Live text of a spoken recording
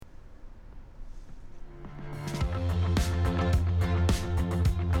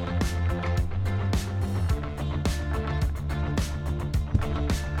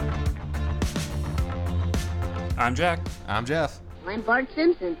I'm Jack. I'm Jeff. I'm Bart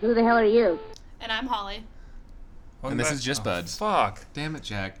Simpson. Who the hell are you? And I'm Holly. And this is Just Buds. Fuck. Damn it,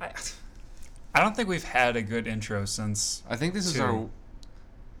 Jack. I don't think we've had a good intro since... I think this is our...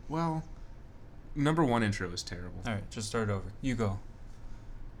 Well, number one intro is terrible. Alright, just start over. You go.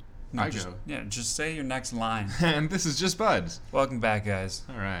 I just, go. Yeah, just say your next line. And this is Just Buds. Welcome back, guys.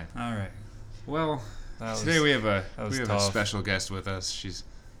 Alright. Well, That today we have a tough. special guest with us. She's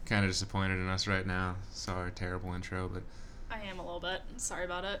kind of disappointed in us right now. Saw our terrible intro, but... I am a little bit. Sorry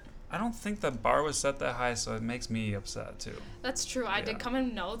about it. I don't think the bar was set that high, so it makes me upset, too. That's true. I did come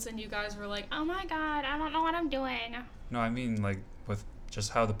in notes, and you guys were like, oh my god, I don't know what I'm doing. No, I mean, like, with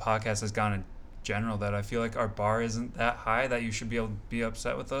just how the podcast has gone in general, that I feel like our bar isn't that high that you should be able to be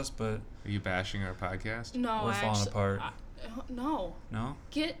upset with us, but... Are you bashing our podcast? No, We're falling apart. No. No?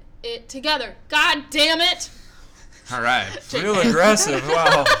 Get it together. God damn it! Alright. Real aggressive,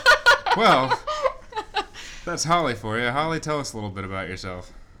 wow. Well, that's Holly for you. Holly, tell us a little bit about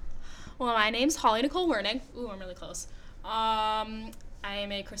yourself. Well, my name's Holly Nicole Werning. Ooh, I'm really close. I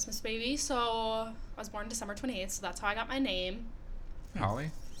am a Christmas baby, so I was born December 28th, so that's how I got my name.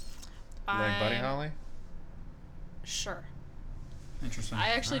 Holly? Like Buddy Holly? Sure. Interesting. I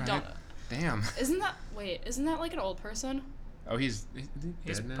actually Alright. don't... Damn. Isn't that like an old person? Oh, he's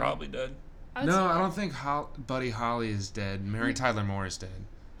He's dead now? probably dead. No, I don't think Buddy Holly is dead. Mary Tyler Moore is dead.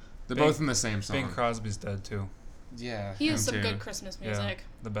 They're both in the same song. Bing Crosby's dead, too. Yeah. He has him some too. good Christmas music. Yeah,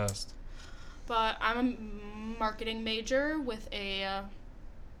 the best. But I'm a marketing major with a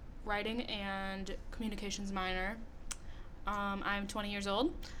writing and communications minor. I'm 20 years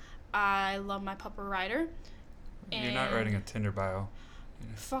old. I love my Pupper Rider. You're not writing a Tinder bio.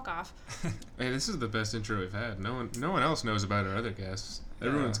 Fuck off. Hey, this is the best intro we've had. No one else knows about our other guests. Yeah.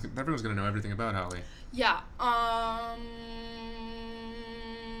 Everyone's gonna know everything about Holly. Yeah.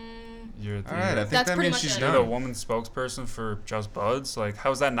 You're the, All right, I think That's that pretty means much she's it. you're done. the woman spokesperson for Just Buds. Like, how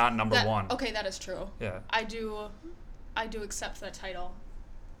is that not number one? Okay, that is true. Yeah. I do accept that title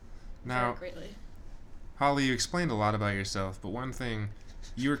Now, very greatly. Holly, you explained a lot about yourself, but one thing,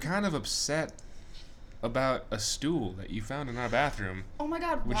 you were kind of upset about a stool that you found in our bathroom. Oh my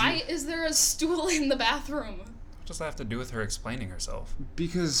god, Would why you- is there a stool in the bathroom? What does that have to do with her explaining herself?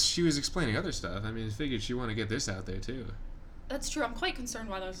 Because she was explaining other stuff. I mean, I figured she wanted to get this out there, too. That's true. I'm quite concerned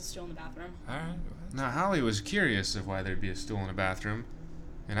why there's a stool in the bathroom. All right. Now, Holly was curious of why there'd be a stool in a bathroom,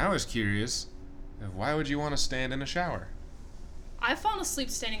 and I was curious of why would you want to stand in a shower? I've fallen asleep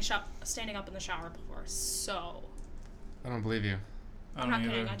standing up in the shower before, so... I don't believe you. I I'm don't not either.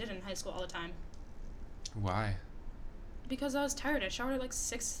 kidding. I did it in high school all the time. Why? Because I was tired. I showered at like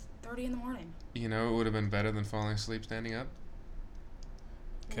 6:30 in the morning. You know, it would have been better than falling asleep standing up.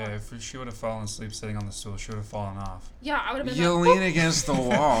 Okay, if she would have fallen asleep sitting on the stool, she would have fallen off. Yeah, I would have been You like... lean against the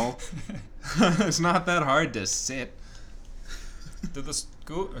wall. It's not that hard to sit. Did the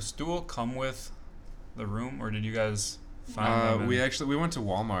stool come with the room, or did you guys find them? We went to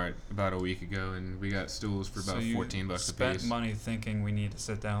Walmart about a week ago, and we got stools for about $14 a spent piece. money thinking we need to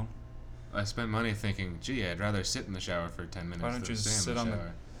sit down. I spent money thinking, gee, I'd rather sit in the shower for 10 minutes Why don't than you just stand sit in on the the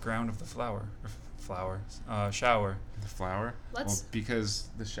shower. ground of the shower? The flower? Let's- Well, because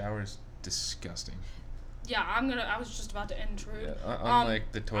the shower is disgusting. Yeah, I was just about to intrude.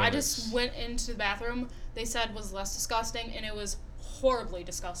 Unlike the toilets. I just went into the bathroom. They said was less disgusting, and it was horribly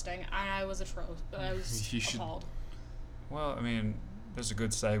disgusting. And I was I was You should- appalled. Well, I mean, there's a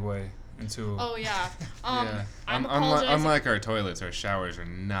good segue into... Oh yeah. Yeah. I'm apologizing. Unlike our toilets, our showers are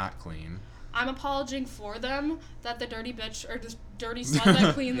not clean. I'm apologizing for them that the dirty bitch or the dirty slut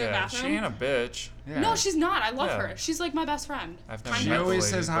that cleaned the yeah, she bathroom. ain't a bitch. Yeah. No, she's not. I love Yeah. her. She's like my best friend. I've never She met the always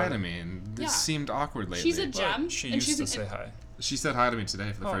lady, says hi but- to me, and this Yeah. seemed awkward lately. She's a but gem. She and used she's to an say hi. She said hi to me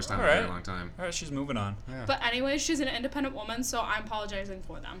today for the Oh, first time in a alright. very long time. All right, she's moving on. Yeah. But anyway, she's an independent woman, so I'm apologizing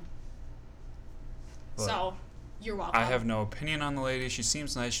for them. But So, you're welcome. I have no opinion on the lady. She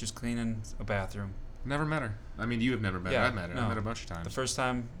seems nice. She's cleaning a bathroom. Never met her. I mean, you have never met her. Yeah, I've met her. no. I've met her a bunch of times. The first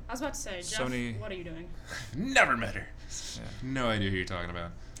time, I was about to say, Jeff, Sony- what are you doing? Never met her. yeah. No idea who you're talking about.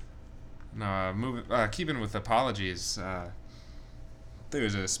 No, keeping with apologies, there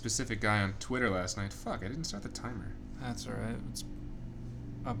was a specific guy on Twitter last night. Fuck, I didn't start the timer. That's all right. It's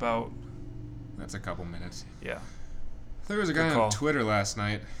about, That's a couple minutes. yeah. There was a guy Good call. on Twitter last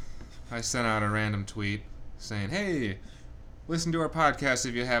night. I sent out a random tweet saying, hey, listen to our podcast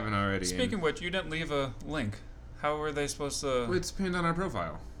if you haven't already. Speaking of which, you didn't leave a link. How were they supposed to... And it's pinned on our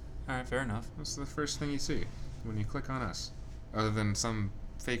profile. All right, fair enough. That's the first thing you see when you click on us. Other than some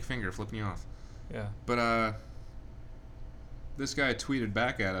fake finger flipping you off. Yeah. But, this guy tweeted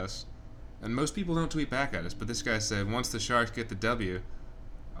back at us, and most people don't tweet back at us, but this guy said, once the Sharks get the W,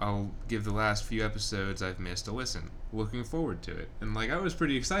 I'll give the last few episodes I've missed a listen. Looking forward to it. And, like, I was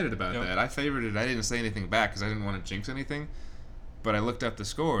pretty excited about Yep. that. I favored it. I didn't say anything back because I didn't want to jinx anything. But I looked up the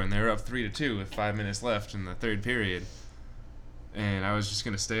score, and they were up 3-2 with 5 minutes left in the third period. And I was just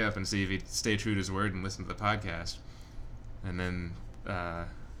going to stay up and see if he'd stay true to his word and listen to the podcast. And then the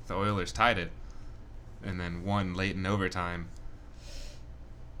Oilers tied it. And then won late in overtime.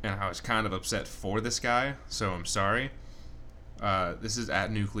 And I was kind of upset for this guy, so I'm sorry. This is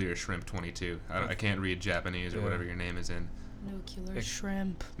at Nuclear Shrimp 22. I can't read Japanese or Yeah. whatever your name is in. Nuclear It-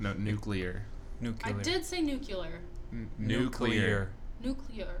 shrimp. No, Nuclear. I Nuclear. did say nuclear. Nuclear.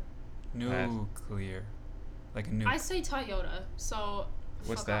 Nuclear. Nuclear. Like a nuke. I say Toyota, so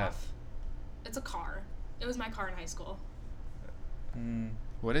What's fuck that? off. It's a car. It was my car in high school.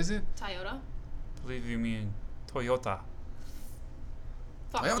 What is it? Toyota. Believe you mean Toyota.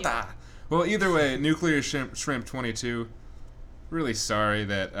 Fuck Toyota. Well, either way, Nuclear Shrimp 22. Really sorry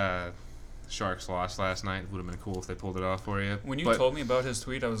that Sharks lost last night. Would have been cool if they pulled it off for you. When you But told me about his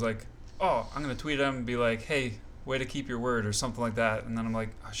tweet, I was like, oh, I'm going to tweet him and be like, hey, way to keep your word or something like that. And then I'm like,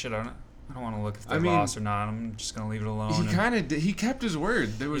 oh, shit, I don't want to look if they I mean, lost or not. I'm just going to leave it alone. he kept his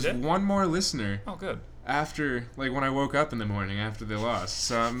word. There was did? one more listener Oh, good. after, like, when I woke up in the morning after they lost.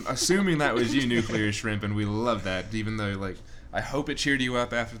 So I'm assuming that was you, Nuclear Shrimp, and we love that, even though, like, I hope it cheered you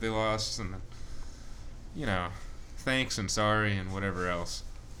up after they lost, and, you know, thanks and sorry and whatever else.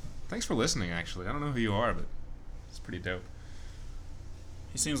 Thanks for listening, actually. I don't know who you are, but it's pretty dope.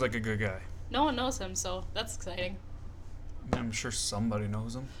 He seems like a good guy. No one knows him, so that's exciting. I mean, I'm sure somebody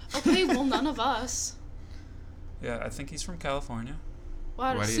knows him. Okay, well, none of us. Yeah, I think he's from California. Well,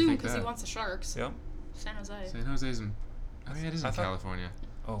 I'd Why do you assume think because he that? wants the Sharks. Yep. San Jose. San Jose's in... Oh, yeah, it is I in thought- California.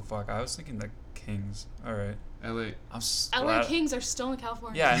 Oh, fuck. I was thinking the Kings. All right. L.A. I'm LA glad- Kings are still in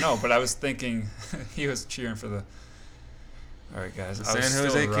California. Yeah, I know, but I was thinking he was cheering for the... All right, guys. The I was San still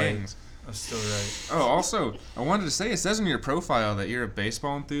Jose right. Kings. I was still right. Oh, also, I wanted to say, it says in your profile that you're a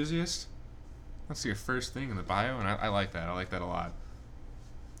baseball enthusiast. That's your first thing in the bio, and I like that. I like that a lot.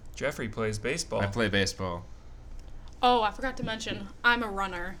 Jeffrey plays baseball. I play baseball. Oh, I forgot to mention, I'm a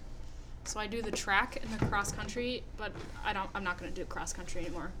runner. So I do the track and the cross country, but I'm not going to do cross country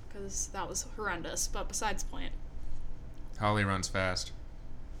anymore because that was horrendous. But besides the point, Holly runs fast.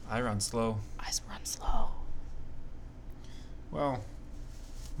 I run slow. I run slow. Well,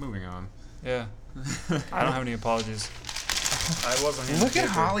 moving on. Yeah. I don't have any apologies. I wasn't here. Look at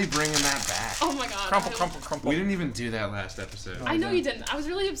Holly bringing that back. Oh my god. Crumple, I- crumple, crumple. We didn't even do that last episode. I know you didn't. I was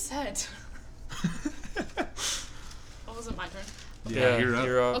really upset. Oh, was it my turn? Yeah,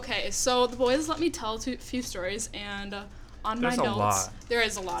 you're up. Okay, so the boys let me tell a few stories, and on There's my a notes, lot. there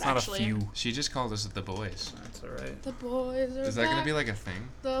is a lot It's not actually. a few. She just called us the boys. That's all right. The boys are Is that gonna back. be like a thing?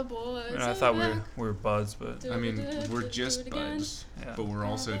 The boys. I mean, I are thought we back. were buds, but I mean, we're Do just it again. buds, yeah. but we're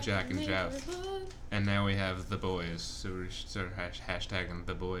also Jack and Jeff, Neighborhood. and now we have the boys. So we should start hashtagging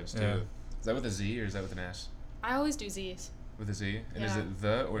the boys too. Yeah. Is that with a Z or is that with an S? I always do Z's. With a Z? And is Yeah. it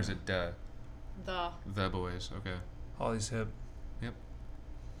the or is it duh? The The boys. Okay. Holly's hip.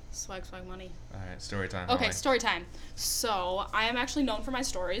 swag money. All right. Story time. Okay, Holly. story time. So I am actually known for my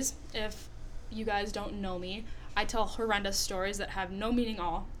stories. If you guys don't know me, I tell horrendous stories that have no meaning at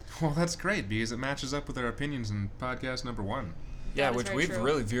all. Well, that's great because it matches up with our opinions in podcast number 1. Yeah, That is which very we've true.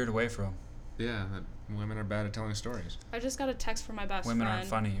 really veered away from. Yeah, that women are bad at telling stories. I just got a text from my best Women friend. aren't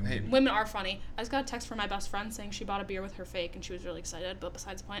funny. Hey. Women are funny. I just got a text from my best friend saying she bought a beer with her fake and she was really excited, but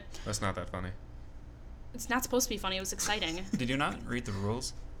besides the point, That's not that funny. it's not supposed to be funny. It was exciting. Did you not read the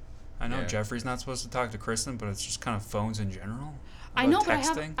rules? I know Yeah. Jeffrey's not supposed to talk to Kristen, but it's just kind of phones in general. I About know, but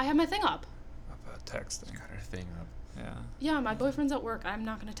texting. I have my thing up. About texting. Got her thing up. Yeah. Yeah, my boyfriend's at work. I'm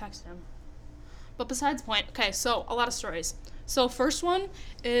not going to text him. But besides the point, okay, so a lot of stories. So first one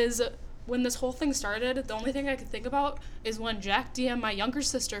is when this whole thing started, the only thing I could think about is when Jack DM'd my younger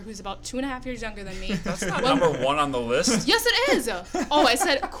sister, who's about 2.5 years younger than me. That's not number one on the list. Yes, it is. Oh, I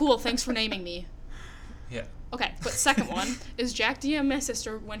said, cool, thanks for naming me. Yeah. Okay, but second one is Jack DM'd my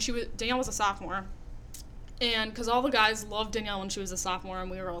sister when Danielle was a sophomore. And because all the guys loved Danielle when she was a sophomore and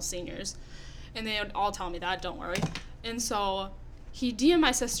we were all seniors. And they would all tell me that, don't worry. And so he DM'd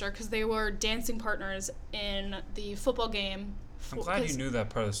my sister because they were dancing partners in the football game. I'm glad you knew that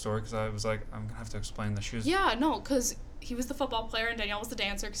part of the story because I was like, I'm going to have to explain this. She was, Yeah, no, because he was the football player and Danielle was the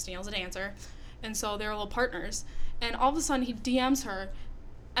dancer because Danielle's a dancer. And so they were little partners. And all of a sudden he DMs her.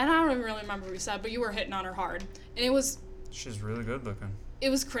 And I don't even really remember what he said, but you were hitting on her hard. And it was she's really good looking.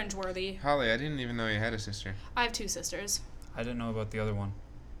 cringeworthy. Holly, I didn't even know you had a sister. I have 2 sisters. I didn't know about the other one.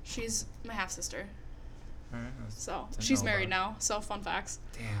 She's my half-sister. All right. that's- So Didn't she's know married about now. So fun facts.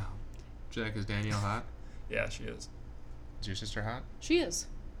 Damn. Jack, is Danielle hot? Yeah, she is. Is your sister hot? She is.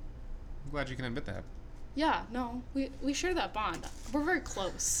 I'm glad you can admit that. Yeah, no, we share that bond. We're very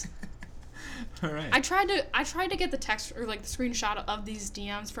close. All right. I tried to get the text or like the screenshot of these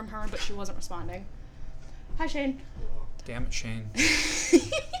DMs from her, but she wasn't responding. Hi, Shane. Damn it, Shane.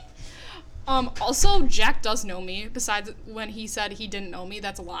 Also, Jack does know me. Besides when he said he didn't know me,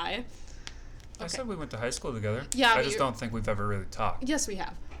 that's a lie. I Okay. said we went to high school together. Yeah, I but just you're- don't think we've ever really talked. Yes, we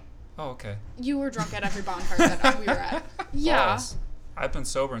have. Oh, okay. You were drunk at every bonfire that we were at. Yeah. False. I've been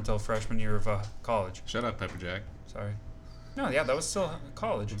sober until freshman year of college. Shut up, Pepper Jack. Sorry. No, yeah, that was still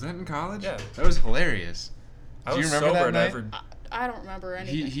college. Was that in college? Yeah. That was hilarious. I Do you was remember sober that at night? every. I don't remember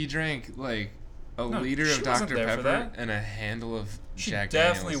anything. He drank like a No, liter she of wasn't Dr. there for Pepper that. and a handle of She Jack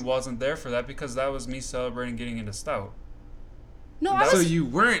definitely Daniels. wasn't there for that because that was me celebrating getting into stout. no, that I So was. you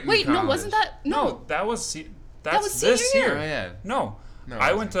weren't in Wait, college. no, wasn't that? No. that was that's was this senior year. Oh, yeah. No. No,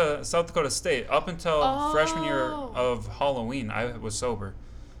 I it went to South Dakota State up until freshman year Oh. of Halloween. I was sober.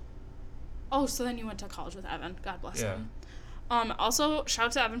 Oh, so then you went to college with Evan. God bless Yeah. him. Also, shout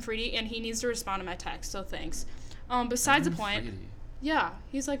out to Evan Freedy, and he needs to respond to my text, so thanks. Besides the point, Freedy. yeah,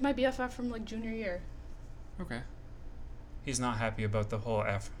 he's like my BFF from like junior year. Okay. He's not happy about the whole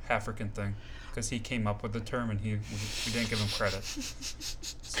African thing because he came up with the term and we didn't give him credit.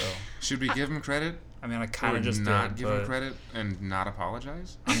 So, Should we give him credit? I mean, I kind Or of just not did, give him but credit and not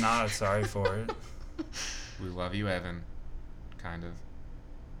apologize? I'm not sorry for it. We love you, Evan. Kind of.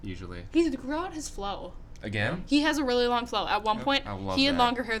 Usually. He grew out his flow. Again? He has a really long flow. At one Yep, point, I love he had that.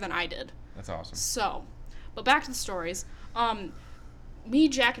 longer hair than I did. That's awesome. So, but back to the stories. Me,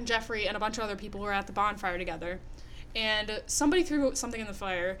 Jack, and Jeffrey, and a bunch of other people were at the bonfire together. And somebody threw something in the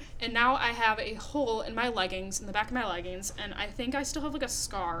fire, and now I have a hole in my leggings, in the back of my leggings, and I think I still have like a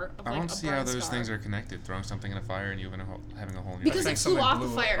scar of I like don't a see how burn those scar. things are connected. Throwing something in a fire and you having a hole in your Because leg. it flew something off the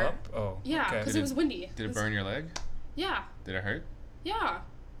blew fire. up? Oh, Yeah, okay. because Did it was windy. Did it was- burn your leg? Yeah, Did it hurt? yeah.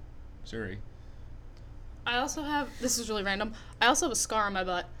 Sorry. I also have, this is really random, I also have a scar on my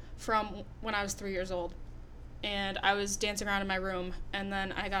butt from when I was 3 years old. And I was dancing around in my room, and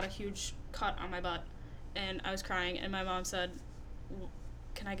then I got a huge cut on my butt. And I was crying, and my mom said,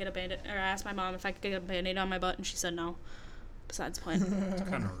 can I get a Band-Aid? Or I asked my mom if I could get a Band-Aid on my butt, and she said no. Besides the point. It's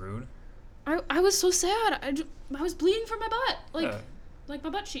kind of rude. I was so sad. I was bleeding from my butt. Yeah. Like my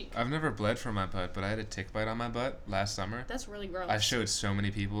butt cheek. I've never bled from my butt, but I had a tick bite on my butt last summer. That's really gross. I showed so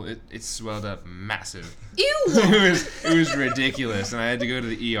many people. It swelled up massive. Ew! it was ridiculous, and I had to go to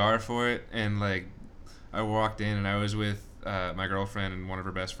the ER for it. And like, I walked in, and I was with my girlfriend and one of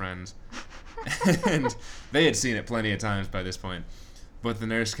her best friends, and they had seen it plenty of times by this point. But the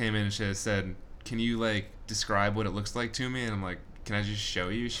nurse came in and she said, "Can you like describe what it looks like to me?" And I'm like, "Can I just show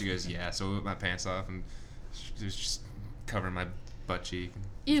you?" She goes, "Yeah." So I whipped my pants off, and it was just covering my butt cheek.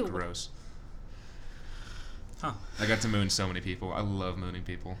 It was Ew. gross. Huh. I got to moon so many people. I love mooning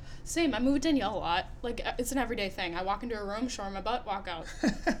people. Same. I move with Danielle a lot. Like, it's an everyday thing. I walk into a room, show her my butt, walk out.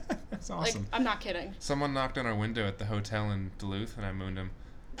 That's Like, awesome. I'm not kidding. Someone knocked on our window at the hotel in Duluth, and I mooned him.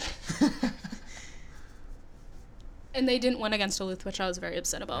 And they didn't win against Duluth, which I was very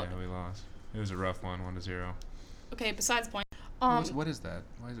upset about. Yeah, we lost. It was a rough one, 1-0. Okay, besides the point. What is that?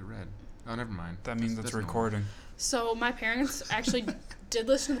 Why is it red? Oh, never mind. That means it's that's normal. recording. So my parents actually did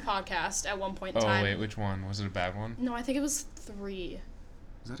listen to the podcast at one point in Oh time. wait, which one? Was it a bad one? No, I think it was 3.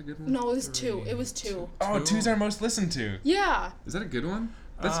 Is that a good one? No, it was 2. It was 2. Two. Oh, two's our most listened to. Yeah. Is that a good one?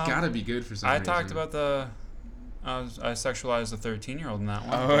 That's gotta be good for some I reason. talked about I sexualized a 13-year-old in that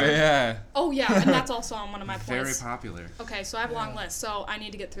one. Oh but- yeah. Oh, yeah, and that's also on one of my points. Very popular. Okay, so I have a long list, so I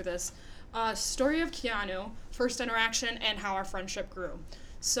need to get through this. Story of Keanu, first interaction, and how our friendship grew.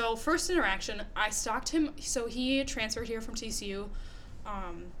 So, first interaction, I stalked him. So, he transferred here from TCU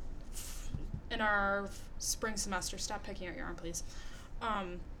in our spring semester. Stop picking at your arm, please.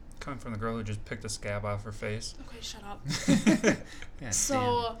 Coming from the girl who just picked a scab off her face. Okay, shut up. Yeah,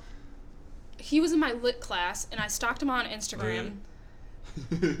 So, he was in my lit class, and I stalked him on Instagram.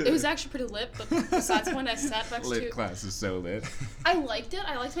 It was actually pretty lit, but besides the point, I sat next lit to... class is so lit. I liked it.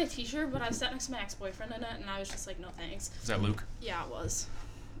 I liked my t-shirt, but I sat next to my ex-boyfriend in it, and I was just like, no thanks. Is that Luke? Yeah, it was.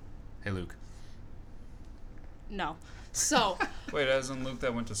 Hey Luke. No. So, Wait, as in Luke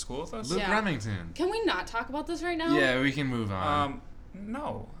that went to school with us? Luke Yeah. Remington. can we not talk about this right now? Yeah, we can move on.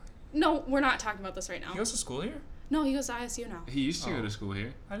 No. No, we're not talking about this right now. He goes to school here? No, he goes to ISU now. He used to go Oh. to school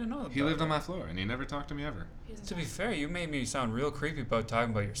here. I didn't know that. He lived on my floor, and he never talked to me ever. He's in To be Texas. fair, you made me sound real creepy about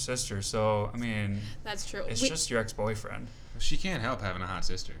talking about your sister, so, I mean, That's true. it's just your ex-boyfriend. She can't help having a hot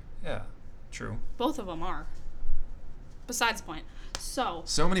sister. Yeah, true. Both of them are. Besides the point. So,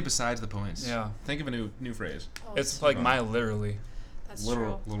 So many besides the points. Yeah. Think of a new phrase. oh, It's like my literally. that's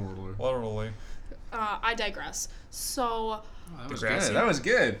Literal. true. Literally. I digress. So, Oh, that was Degrassi. good. That was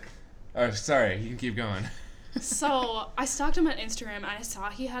good. Oh, sorry. You can keep going. So I stalked him on Instagram, and I saw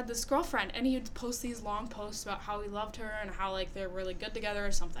he had this girlfriend, and he would post these long posts about how he loved her and how like they're really good together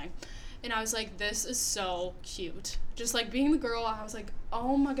or something. And I was like, this is so cute. Just like being the girl, I was like,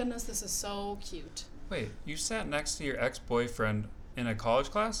 oh my goodness, this is so cute. Wait, you sat next to your ex-boyfriend in a college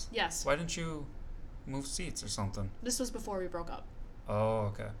class? Yes. Why didn't you move seats or something? This was before we broke up.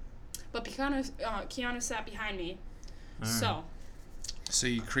 Oh, okay. But Keanu sat behind me. All right. So. So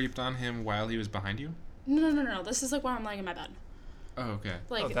you creeped on him while he was behind you? No. This is like when I'm laying in my bed. Oh, okay.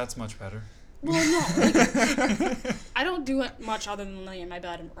 Like, Oh, that's much better. well, no. Like, I don't do it much other than lay in my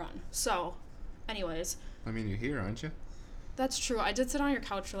bed and run. So, anyways. I mean, you're here, aren't you? That's true. I did sit on your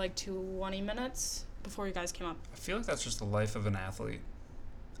couch for like 20 minutes before you guys came up. I feel like that's just the life of an athlete.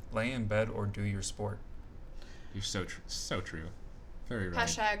 Lay in bed or do your sport. You're so true. Very right.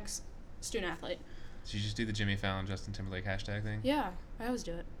 Hashtags student athlete. Did you just do the Jimmy Fallon, Justin Timberlake hashtag thing? Yeah, I always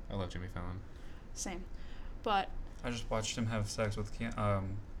do it. I love Jimmy Fallon. Same. But I just watched him have sex with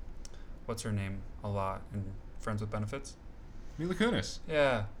what's her name a lot in Friends with Benefits. Mila Kunis.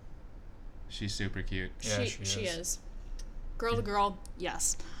 Yeah. She's super cute. Yeah, she is. Girl to girl,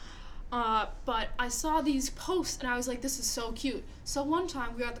 yes. But I saw these posts and I was like, this is so cute. So one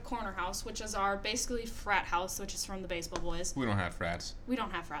time we were at the corner house, which is our basically frat house, which is from the baseball boys. We don't have frats. We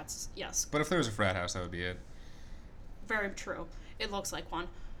don't have frats, yes. But if there was a frat house, that would be it. Very true. It looks like one.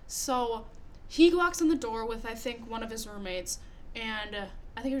 So he walks in the door with, I think, one of his roommates, and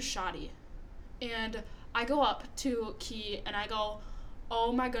I think it was Shoddy. And I go up to Key and I go,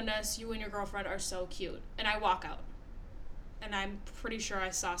 oh my goodness, you and your girlfriend are so cute. And I walk out. And I'm pretty sure I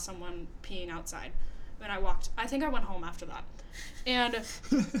saw someone peeing outside. And I think I went home after that. And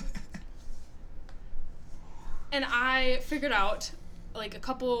and I figured out, like a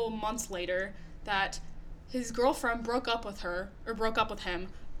couple months later, that his girlfriend broke up with him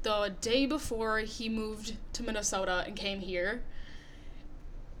the day before he moved to Minnesota and came here,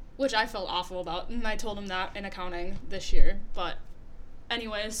 which I felt awful about, and I told him that in accounting this year. But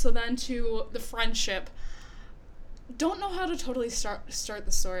anyways, so then to the friendship. Don't know how to totally start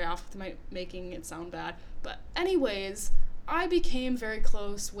the story off with making it sound bad, but anyways, I became very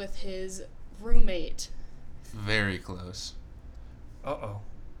close with his roommate. Very close. Uh-oh.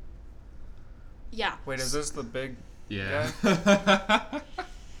 Yeah. Wait, is this the big Yeah.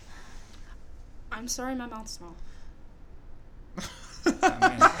 I'm sorry, my mouth's small. I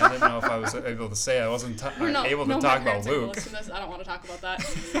mean, I didn't know if I was able to say. I wasn't able to talk about Luke. Listen to this. I don't want to talk about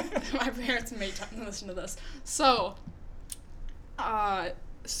that. My parents may listen to this. So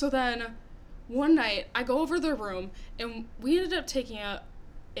then one night I go over their room and we ended up taking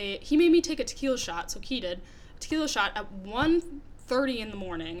he made me take a tequila shot, so he did, a tequila shot at 1:30 in the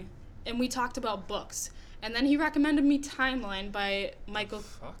morning, and we talked about books. And then he recommended me Timeline by Michael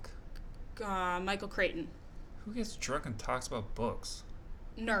Crichton. Who gets drunk and talks about books?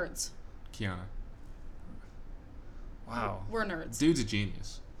 Nerds. Kiana. Wow. We're nerds. Dude's a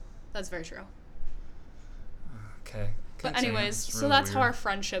genius. That's very true. Okay. But Continue. anyways, It's so really that's how weird. our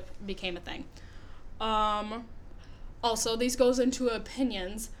friendship became a thing. Also, these goes into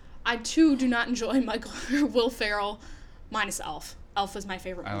opinions. I too do not enjoy Will Ferrell minus Elf. Elf is my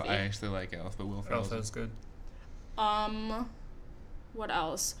favorite movie. I actually like Elf, but Will Ferrell's Alpha's good. What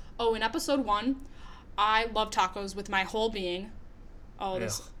else? Oh, in episode 1, I love tacos with my whole being. Oh,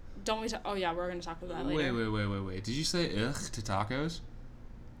 this. Ugh. Don't we? Oh yeah, we're gonna talk about that later. Wait. Did you say ugh to tacos?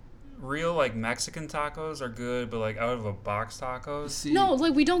 Real like Mexican tacos are good, but like out of a box tacos. See, No,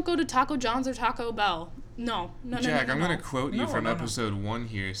 like we don't go to Taco John's or Taco Bell. No. Jack, I'm going to quote you No, from no. episode 1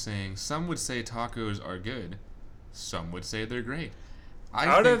 here saying, some would say tacos are good. Some would say they're great.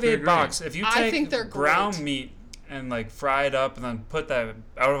 Out of a box, if you I think take they're ground great. meat and like fry it up and then put that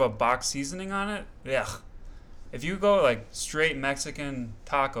out of a box seasoning on it, yeah. If you go like straight Mexican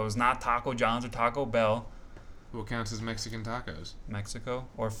tacos, not Taco John's or Taco Bell, What counts as Mexican tacos? Mexico,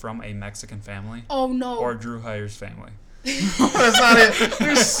 or from a Mexican family, Oh no. or Drew Hire's family. That's not it.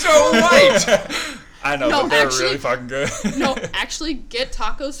 They're so white. I know, No, but they're actually- really fucking good. No, actually get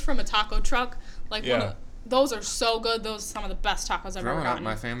tacos from a taco truck. Like Yeah. those are so good. Those are some of the best tacos I've ever Growing up, gotten.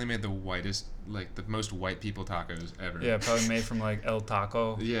 my family made the whitest, like the most white people tacos ever. Yeah, probably made from like El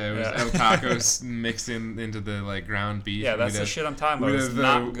Taco. Yeah, it was El Tacos mixed into the like ground beef. Yeah, and that's we'd the have- shit I'm talking about. We'd It's have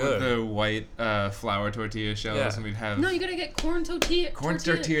not good. the white flour tortilla shells, Yeah. and we'd have No, you gotta get corn tortilla. corn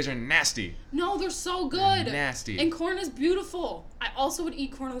tortillas are nasty. No, they're so good. Nasty. And corn is beautiful. I also would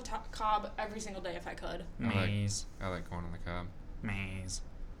eat corn on the cob every single day if I could. Maize. I like corn on the cob. Maize.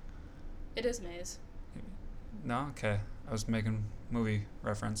 It is maize. No? Okay. I was making movie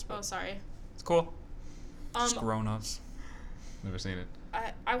reference, but Oh, sorry. it's cool. Just Um, grown-ups. Never seen it.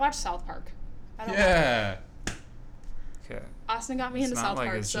 I watch South Park. I don't Yeah. Okay. Austin got me It's into not South like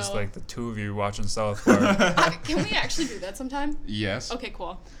Park, it's so just like the two of you watching South Park. can we actually do that sometime? Yes. Okay,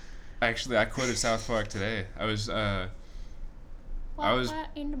 cool. Actually, I quoted South Park today. I was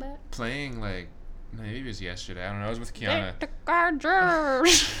in the back. playing like maybe it was yesterday. I don't know. I was with Kiana.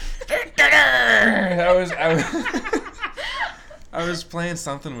 I was playing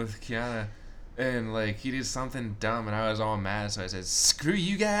something with Kiana, and like he did something dumb, and I was all mad. So I said, "Screw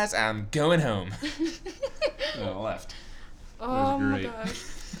you guys! I'm going home." And I left. Oh my great. gosh.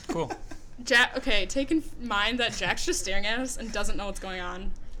 Cool. Jack. Okay, take in mind that Jack's just staring at us and doesn't know what's going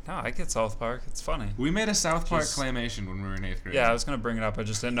on. No, I get South Park. It's funny. We made a South Park Just- claymation when we were in 8th grade. Yeah, I was gonna bring it up. I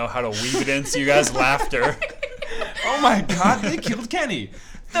just didn't know how to weave it in so you guys' laughter. Oh my God! They killed Kenny.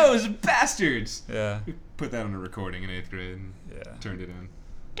 Those bastards. Yeah. We put that on a recording in 8th grade and Yeah. turned it in.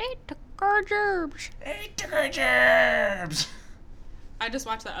 I just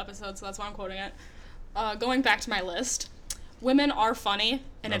watched that episode, so that's why I'm quoting it. Going back to my list, women are funny,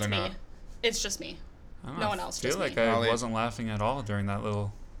 and No, it's they're me. not. It's just me. I don't No know, one else, I feel just like me. I Holly. wasn't laughing at all during that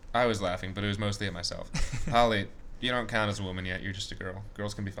little. I was laughing, but it was mostly at myself. Holly, you don't count as a woman yet. You're just a girl.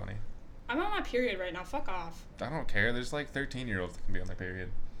 Girls can be funny. I'm on my period right now. Fuck off. I don't care. There's like 13-year-olds that can be on their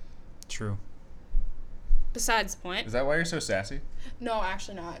period. True. Besides the point. Is that why you're so sassy? No,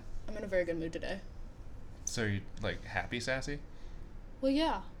 actually not. I'm in a very good mood today. So you like happy sassy? Well,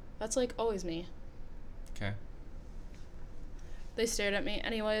 yeah. That's like always me. Okay. They stared at me.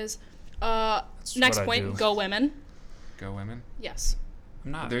 Anyways, That's next what I point, do. go women. Go women. Yes.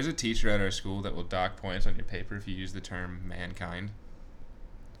 I'm not. There's a teacher at our school that will dock points on your paper if you use the term mankind.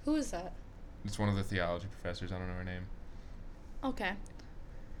 Who is that? It's one of the theology professors. I don't know her name. Okay.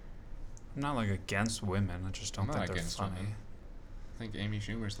 I'm not like against women. I just don't I'm not think they're against funny. women. I think Amy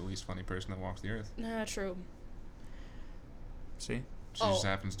Schumer's the least funny person that walks the earth. Nah, true. See? She Oh. just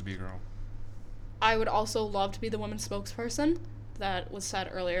happens to be a girl. I would also love to be the woman spokesperson that was said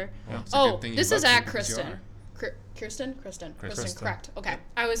earlier. Yeah. It's a Oh, good thing you this love is to at because you Kristen. are. Kirsten, Kristen. correct. Okay,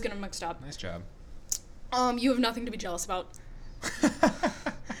 I always get them mixed up. Nice job. You have nothing to be jealous about.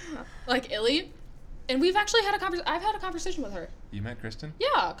 Like Illy, and we've actually had I've had a conversation with her. You met Kristen?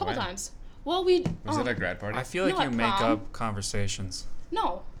 Yeah, a couple When? times. Well, we. Was it a grad party? I feel like No, you at make prom. up conversations.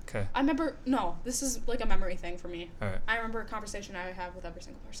 No, Okay. I remember. No, this is like a memory thing for me. All right. I remember a conversation I have with every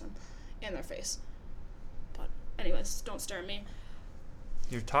single person, in their face. But anyways, don't stare at me.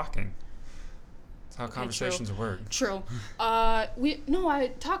 You're talking. That's how Okay, conversations work. True. I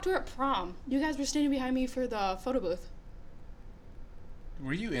talked to her at prom. You guys were standing behind me for the photo booth.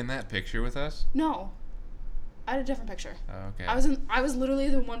 Were you in that picture with us? No, I had a different picture. Oh, okay. I was literally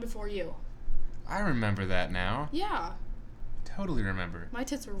the one before you. I remember that now. Yeah, Totally remember. my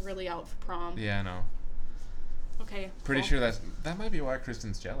tits were really out for prom. Yeah, I know. Okay. Pretty well- sure that might be why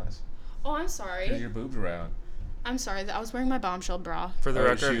Kristen's jealous. Oh, I'm Because sorry. your boobs were out. I'm sorry. I was wearing my bombshell bra. For the Oh,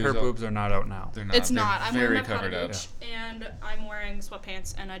 record, she her was up. boobs are not out now. They're not. It's They're not. I'm very wearing my covered up. Patagooch, and I'm wearing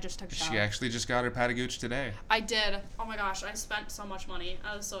sweatpants, and I just took a shower. She actually just got her Patagooch today. I did. Oh my gosh, I spent so much money.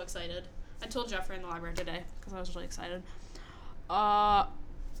 I was so excited. I told Jeffrey in the library today because I was really excited.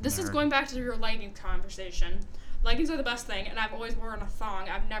 This is Nerd. going back to your leggings conversation. Leggings are the best thing, and I've always worn a thong.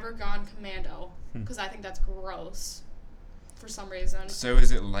 I've never gone commando because I think that's gross for some reason. So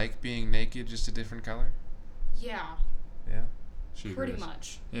is it like being naked, just a different color? Yeah, Yeah. She pretty agrees.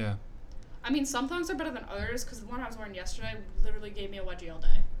 much. Yeah. I mean, some thongs are better than others because the one I was wearing yesterday literally gave me a wedgie all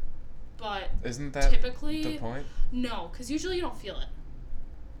day. But Isn't that typically, the point? no, because usually you don't feel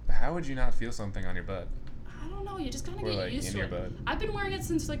it. How would you not feel something on your butt? I don't know. You just kind of Or, get like, used in to your it. butt. I've been wearing it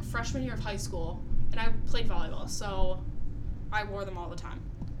since like freshman year of high school, and I played volleyball, so I wore them all the time.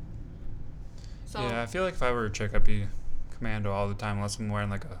 So Yeah, I feel like if I were a chick, I'd be commando all the time unless I'm wearing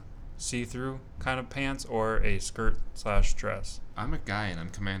like a see-through kind of pants or a skirt/dress. I'm a guy and I'm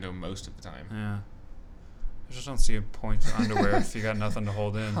commando most of the time. Yeah. I just don't see a point to underwear if you got nothing to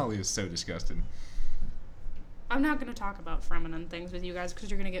hold in. Holly is so disgusted. I'm not gonna talk about feminine things with you guys because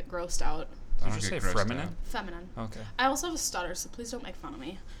you're gonna get grossed out. Did I you don't just say get grossed feminine? out. Feminine. Okay. I also have a stutter, so please don't make fun of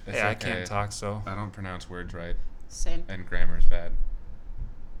me. It's Hey, I okay. can't talk, so. I don't pronounce words right, Same. and grammar is bad.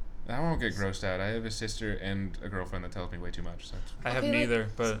 I won't get grossed out. I have a sister and a girlfriend that tells me way too much. So it's- I have Okay, like- neither,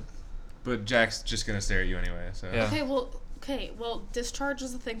 but But Jack's just gonna stare at you anyway. So Yeah. Okay, well, discharge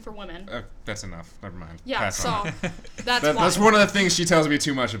is a thing for women. That's enough. Never mind. Yeah, Pass so on. that's why. That's one of the things she tells me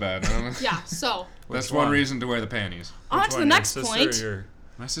too much about. Yeah, so That's Which one one? reason to wear the panties. on Which to the one, your next sister point. or your-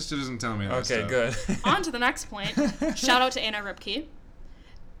 My sister doesn't tell me that Okay, stuff. good. On to the next point. Shout out to Anna Ripke.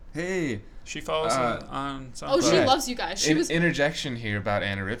 Hey. She follows on SoundCloud. Oh, she Yeah. loves you guys. She was. Interjection here about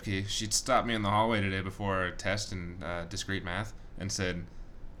Anna Ripke. She stopped me in the hallway today before our test in discrete math and said,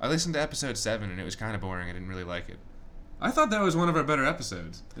 I listened to episode 7 and it was kind of boring. I didn't really like it. I thought that was one of our better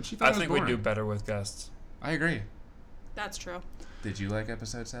episodes. And she thought I it was think we boring. do better with guests. I agree. That's true. Did you like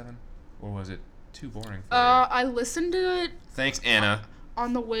episode 7? Or was it too boring for you? I listened to it Thanks, Anna.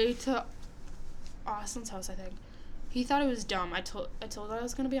 on the way to Austin's house, I think. He thought it was dumb. I told him I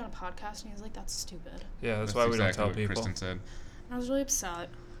was going to be on a podcast, and he was like, that's stupid. Yeah, that's why we don't tell what people. Kristen said. And I was really upset.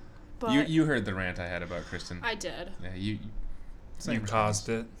 But You heard the rant I had about Kristen. I did. Yeah, you You caused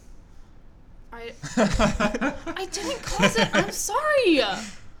it. I didn't cause it. I'm sorry.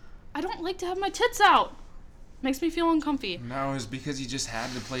 I don't like to have my tits out. Makes me feel uncomfy. No, it was because you just had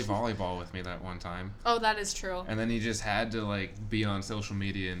to play volleyball with me that one time. Oh, that is true. And then you just had to, like, be on social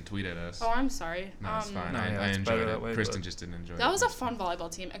media and tweet at us. Oh, I'm sorry. No, it's fine. No, yeah, I it's enjoyed better it. that way, Kristen but- just didn't enjoy it. That was a fun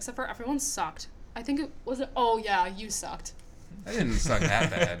volleyball team, except for everyone sucked. I think it was. Oh yeah, you sucked. I didn't suck that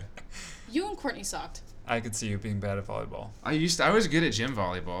bad. You and Courtney sucked. I could see you being bad at volleyball. I was good at gym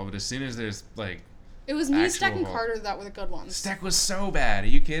volleyball, but as soon as there's, like, It was me, Actual Steck, and vol- Carter that were the good ones. Steck was so bad. Are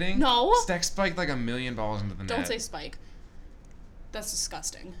you kidding? No. Steck spiked like 1,000,000 balls into the net. Don't say Spike. That's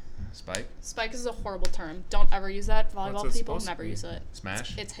disgusting. Spike? Spike is a horrible term. Don't ever use that. Volleyball What's it people supposed to never be? use it.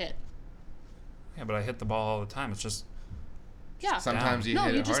 Smash? It's hit. Yeah, but I hit the ball all the time. It's just, Yeah. Sometimes you no,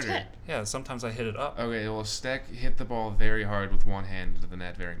 hit you it just harder. hit. yeah, sometimes I hit it up, Okay, well, Steck hit the ball very hard with one hand into the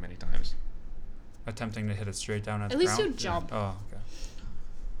net very many times. attempting to hit it straight down at the At least ground. you jump. Oh, okay.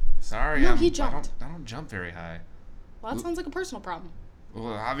 Sorry, No, he jumped. I don't jump very high. Well, that sounds like a personal problem.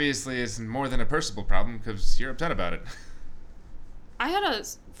 Well, obviously it's more than a personal problem because you're upset about it. I had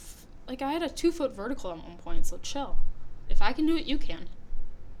a 2-foot vertical at one point, so chill. If I can do it, you can.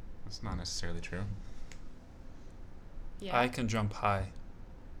 That's not necessarily true. Yeah. I can jump high.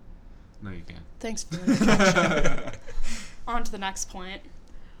 No, you can't. Thanks for the introduction. On to the next point.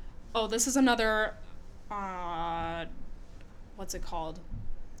 Oh, this is another, what's it called?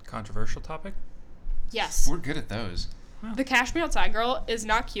 Controversial topic? Yes. We're good at those. The Cash Me Outside girl is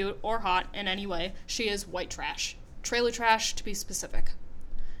not cute or hot in any way. She is white trash. Trailer trash, to be specific.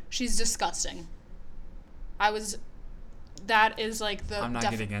 She's disgusting. That is like the... I'm not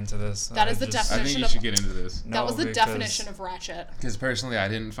getting into this. That is the I definition think you of- should get into this. That was the because- definition of ratchet. Because personally, I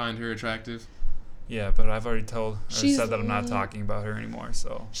didn't find her attractive. Yeah, but I've already She's said that I'm not l- talking about her anymore,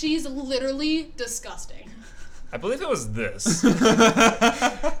 so. She's literally disgusting. I believe it was this.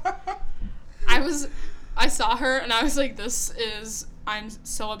 I saw her and I was like, I'm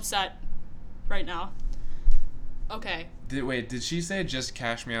so upset right now. Okay. Did she say just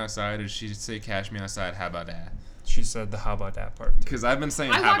cash me outside, or did she say cash me outside, how about that? She said the how about that part. Because I've been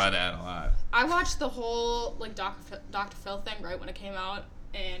saying I how watched- about that a lot. I watched the whole, like, Dr. Phil thing right when it came out,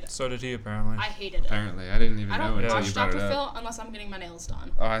 and So did he, apparently. I hated it. Apparently. I didn't even I know don't until you watch brought Dr. it up. Phil unless I'm getting my nails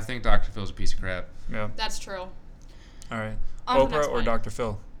done. Oh, I think Dr. Phil's a piece of crap. Yeah. That's true. All right. On to the next Oprah or point. Dr.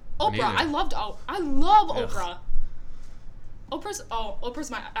 Phil? Oprah. Neither. I love Ugh. Oprah. Oprah's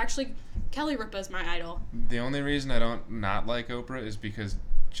my, actually, Kelly Ripa is my idol. The only reason I don't not like Oprah is because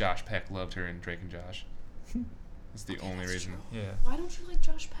Josh Peck loved her in Drake and Josh. That's the only that's reason. true. Yeah. Why don't you like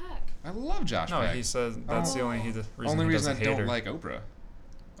Josh Peck? I love Josh No, Peck. he said that's the only reason Only he reason I doesn't hate don't her. like Oprah.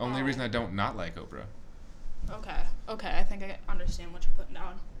 Only Oh. reason I don't not like Oprah. Okay, I think I understand what you're putting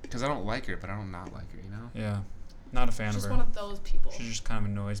down. Because I don't like her, but I don't not like her, you know? Yeah. Not a fan Just of one her. of those people. She just kind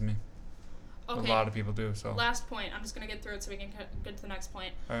of annoys me. Okay, A lot of people do, so. last point. I'm just going to get through it so we can get to the next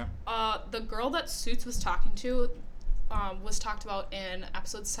point. Alright. The girl that Suits was talking to was talked about in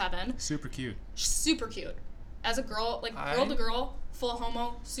episode 7. Super cute. She's super cute. As a girl, like girl to girl, full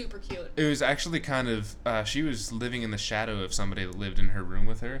homo, super cute. It was actually kind of, she was living in the shadow of somebody that lived in her room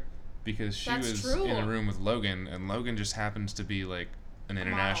with her. Because she That's was true. in a room with Logan, and Logan just happens to be like an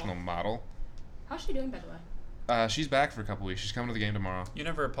international model. How's she doing, by the way? She's back for a couple weeks. She's coming to the game tomorrow. You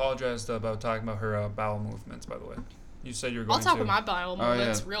never apologized about talking about her bowel movements, by the way. You said you were going I'll talk to. about my bowel Oh yeah,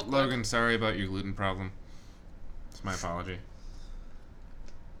 movements real quick. Logan, sorry about your gluten problem. It's my apology.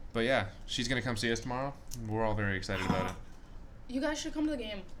 But yeah, she's gonna come see us tomorrow. We're all very excited about it. You guys should come to the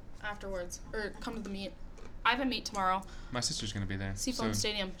game afterwards, or come to the meet. I have a meet tomorrow. My sister's gonna be there. Seafoam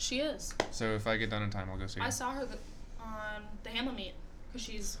Stadium. She is. So if I get done in time, I'll go see her. I saw her on the Hamlin meet because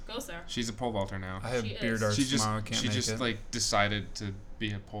she goes there. She's a pole vaulter now. I have She beard is. arts She just tomorrow. Can't she make just it. like decided to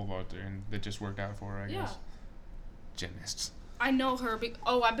be a pole vaulter, and it just worked out for her. I Yeah. guess. Gymnasts. I know her.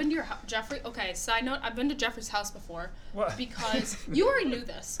 I've been to your house, Jeffrey. Okay, side note, I've been to Jeffrey's house before. What? Because you already knew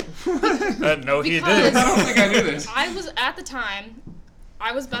this. No, he Because- did. I don't think I knew this. I was at the time,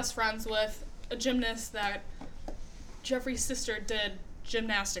 I was best friends with a gymnast that Jeffrey's sister did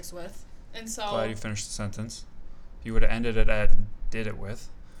gymnastics with. And so Glad you finished the sentence. You would have ended it at did it with.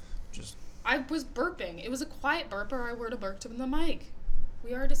 Just I was burping. It was a quiet burp, or I would have burped in the mic.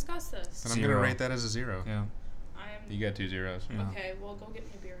 We already discussed this. Then I'm gonna 0. rate that as a 0. yeah. I'm You got 2 zeros. Yeah. okay. Well, go get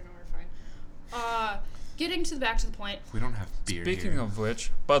me a beer and we're fine. Getting to the back to the point. We don't have beer Speaking here. of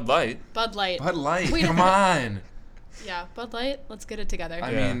which, Bud Light. Bud Light. Bud Light, Wait. come on. Yeah, Bud Light. Let's get it together.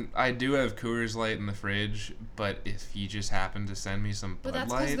 I Yeah. mean, I do have Coors Light in the fridge, but if you just happen to send me some But Bud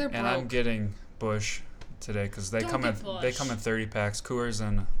that's 'cause Light, they're And I'm broke. getting Bush today because they Don't come get in Busch. they come in 30 packs. Coors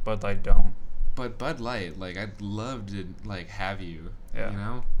and Bud Light don't. but Bud Light, like I'd love to like have you. Yeah. You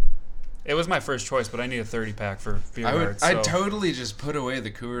know, It was my first choice, but I need a 30 pack for beer I would. guards. I'd so- totally just put away the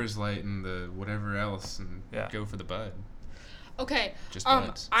Coors Light and the whatever else and Yeah. go for the Bud. Okay. Just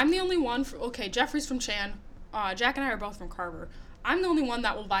Buds. I'm the only one. Okay, Jeffrey's from Chan. Jack and I are both from Carver. I'm the only one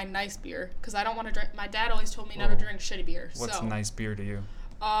that will buy nice beer because I don't want to drink. My dad always told me never Whoa. drink shitty beer. What's so, nice beer to you?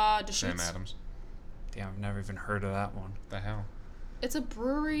 Sam Deschutes. Adams. Damn, I've never even heard of that one. The hell. It's a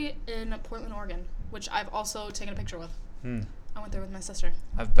brewery in Portland, Oregon, which I've also taken a picture with. Hmm. I went there with my sister.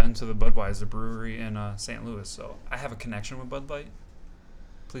 I've been to the Budweiser brewery in St. Louis, so I have a connection with Bud Light.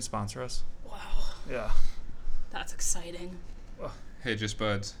 Please sponsor us. Wow, Yeah. that's exciting. Hey, just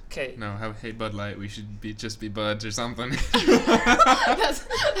Buds. Okay. No, hey Bud Light. We should just be Buds or something. that's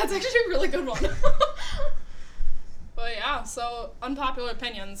actually a really good one. But yeah, so unpopular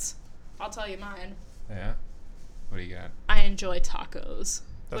opinions. I'll tell you mine. Yeah. What do you got? I enjoy tacos.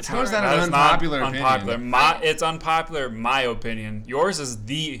 That's How is that that an is not unpopular opinion? unpopular. It's unpopular, my opinion. Yours is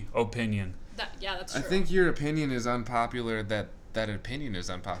the opinion. Yeah, that's I true. think your opinion is unpopular. That opinion is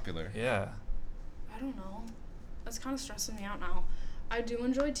unpopular. Yeah. I don't know. That's kind of stressing me out now. I do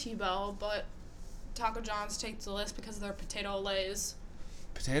enjoy T-Bell, but Taco John's takes the list because of their potato lays.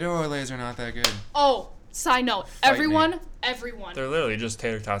 Potato Olays are not that good. Oh, side note. Fight Everyone. They're literally just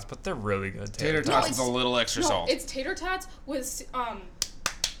tater tots, but they're really good. Tater No, tots it's- with a little extra No, salt. it's tater tots with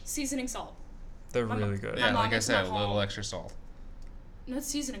seasoning salt. They're My really mom- good. my Yeah, mom like I makes said, a them at little home. extra salt. No, it's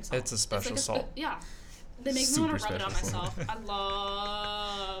seasoning salt. It's a special like salt. Yeah. They make Super me want to rub it on special salt. myself. I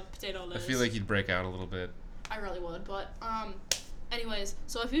love potato I lays. feel like you'd break out a little bit. I really would, but anyways,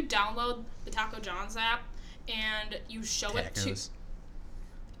 so if you download the Taco John's app and you show it to Tacos.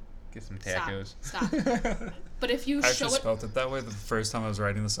 Get some Stop. tacos. Stop. But if you I show actually it spelled it that way the first time I was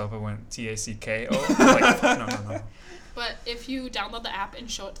writing this up. I went TACKO. Like, no. But if you download the app and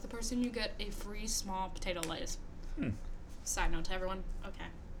show it to the person, you get a free small potato lays. Side note to everyone. Okay.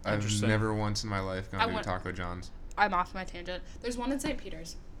 I've Interesting. never once in my life I gone to went- Taco John's. I'm off my tangent. There's one in St.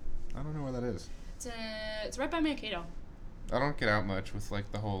 Peter's. I don't know where that is. It's right by Mankato. I don't get out much with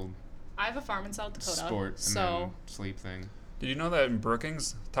like the whole I have a farm in South Dakota. sport and so then sleep thing. Did you know that in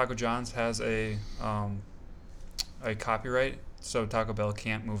Brookings, Taco John's has a copyright, so Taco Bell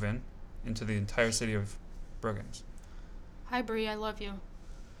can't move into the entire city of Brookings? hi Bree, I love you.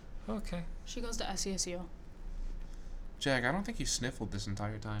 Okay. She goes to SCSU. Jack, I don't think you sniffled this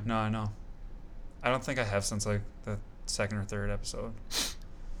entire time. No, I know. I don't think I have since like the second or third episode.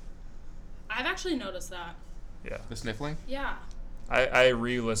 I've actually noticed that. Yeah. The sniffling? Yeah. I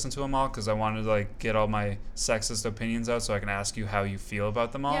re-listened to them all because I wanted to like get all my sexist opinions out so I can ask you how you feel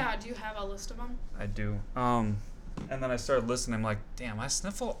about them all. Yeah. Do you have a list of them? I do. And then I started listening. I'm like, damn, I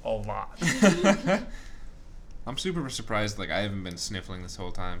sniffle a lot. I'm super surprised. Like I haven't been sniffling this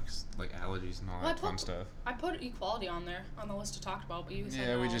whole time because like allergies and all Well, that fun stuff. I put equality on there on the list to talk about, but you said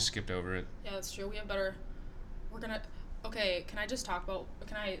Yeah, we no. just skipped over it. Yeah, that's true. We have better. We're gonna. Okay, can I just talk about?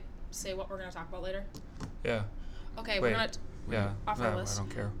 Can I say what we're gonna talk about later? Yeah. Okay, Wait. we're gonna. Yeah. Off our No, list. I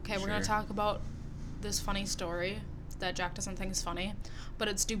don't care. Okay, we're gonna Sure. talk about this funny story that Jack doesn't think is funny, but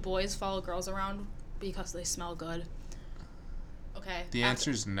it's do boys follow girls around because they smell good? Okay. The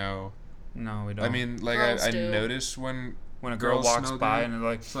answer's no. No, we don't. I mean, like Girls I do. notice when when a girl girls walks smell by good, and they're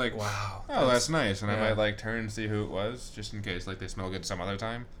like, it's like, wow. oh, that's nice, and I yeah. might like turn and see who it was just in case like they smell good some other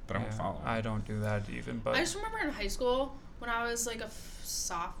time, but I won't Yeah, follow. I don't do that even, but I just remember in high school when I was like a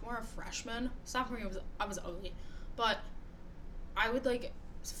sophomore, a freshman. Sophomore year I was ugly, but I would like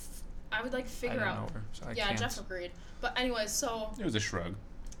I figure don't out. know her, so I Yeah, can't. Jeff agreed. But anyways, so It was a shrug.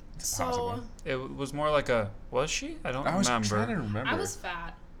 It's so possible. It was more like a, was she? I don't I was remember. trying to remember. I was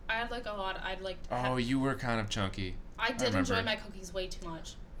fat. I had like a lot. I'd like. Oh, you were kind of chunky. I did enjoy remember. my cookies way too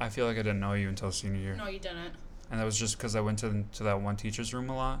much. I feel like I didn't know you until senior year. No, you didn't. And that was just because I went to that one teacher's room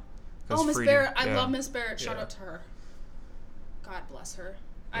a lot. 'Cause Oh, Miss Freedy- Barrett. I yeah. love Miss Barrett. Shout Yeah. out to her. God bless her.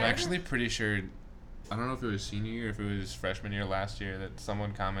 I'm actually pretty sure. I don't know if it was senior year, if it was freshman year last year, that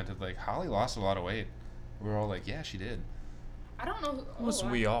someone commented like Holly lost a lot of weight. We were all like, yeah, she did. I don't know. It was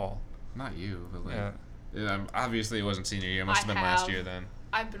we all. Not you, but like Yeah. Obviously, it wasn't senior year. It must have been last year then.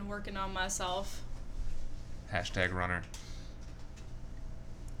 I've been working on myself. Hashtag runner.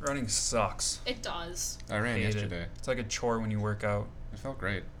 Running sucks. It does. I ran Hate it. yesterday. It's like a chore when you work out. It felt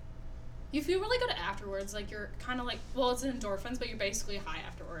great. You feel really good afterwards. Like you're kind of like, well, it's endorphins, but you're basically high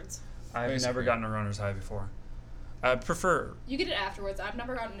afterwards. I've never Basically. gotten a runner's high before. I prefer. You get it afterwards. I've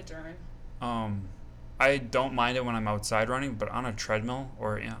never gotten it during. I don't mind it when I'm outside running, but on a treadmill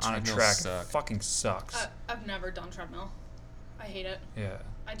or on a Treadmills track, suck. it fucking sucks. I've never done treadmill. I hate it. Yeah.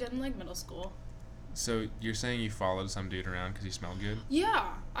 I did in like middle school. So you're saying you followed some dude around because he smelled good? Yeah,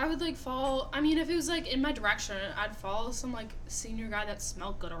 I would like follow. I mean, if it was like in my direction, I'd follow some like senior guy that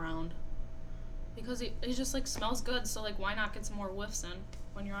smelled good around. Because he just like smells good, so like why not get some more whiffs in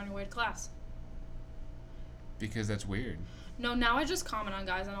when you're on your way to class? Because that's weird. No, now I just comment on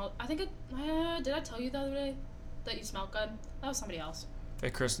guys, and I think did I tell you the other day that you smelled good? That was somebody else. Hey,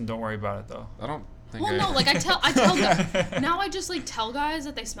 Kristen, don't worry about it though. I don't think Well, no, like I tell guys. Now I just like tell guys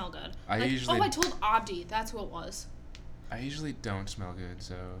that they smell good. I Like, usually- I told Abdi. That's who it was. I usually don't smell good,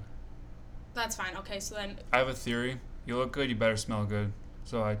 so That's fine. Okay, so then I have a theory. You look good, you better smell good.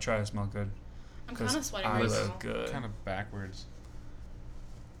 So I try to smell good. I'm kind of 'Cause sweating I right look now. good. kind of backwards.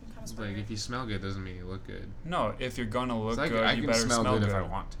 I'm kind of Like sweating. if you smell good doesn't mean you look good. No, if you're gonna look It's like, good, I you can better smell good good. if I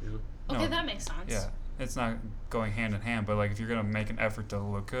want to. Okay, no. that makes sense. Yeah, it's not going hand in hand, but like if you're gonna make an effort to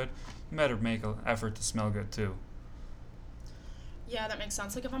look good, you better make an effort to smell good too. Yeah, that makes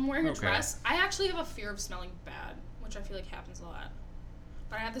sense. Like if I'm wearing a Okay. dress, I actually have a fear of smelling bad, which I feel like happens a lot.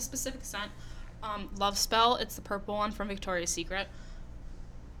 But I have this specific scent, Love Spell. It's the purple one from Victoria's Secret.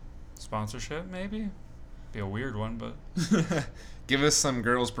 Sponsorship, maybe? Be a weird one, but Give us some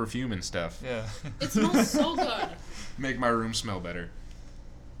girls' perfume and stuff. yeah. It smells so good. Make my room smell better.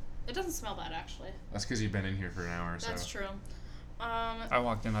 It doesn't smell bad actually. That's because you've been in here for an hour or so. That's true. I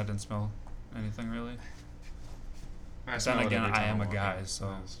walked in, I didn't smell anything really. I Then smell it again, every I time am a walk guy, in. so-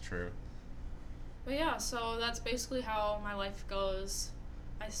 That's true. But yeah, so that's basically how my life goes.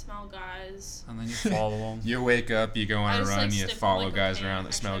 I smell guys. And then you follow them. You wake up, you go I on a just, run, like, you stick follow like guys cocaine, around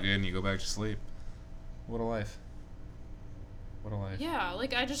that smell actually. good, and you go back to sleep. What a life. What a life. Yeah,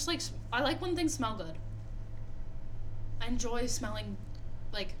 like I just like I like when things smell good. I enjoy smelling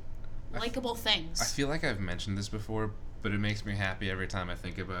like likable things. I feel like I've mentioned this before, but it makes me happy every time I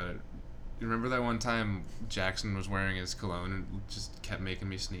think about it. You remember that one time Jackson was wearing his cologne and it just kept making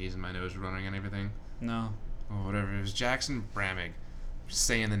me sneeze and my nose was running and everything? No. Oh, whatever. It was Jackson Bramig. Just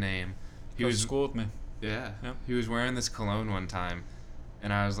saying the name. He was to school with me. Yeah. Yep. He was wearing this cologne one time,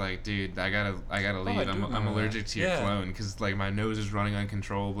 and I was like, "Dude, I gotta leave. I do I'm remember allergic that. to your Yeah. cologne because like my nose is running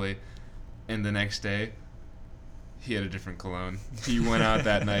uncontrollably." And the next day, he had a different cologne. He went out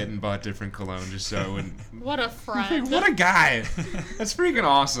that night and bought different cologne just so it wouldn't. What a friend. What a guy! That's freaking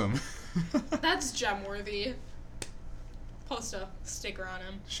awesome. That's gem worthy. Post a sticker on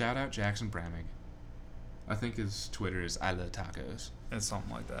him. Shout out Jackson Bramig. I think his Twitter is I love tacos. It's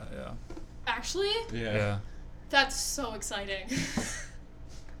something like that, yeah. Actually, Yeah. that's so exciting.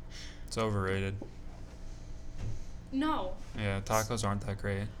 It's overrated. No. Yeah, tacos aren't that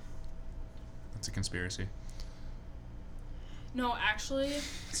great. That's a conspiracy. No, actually, I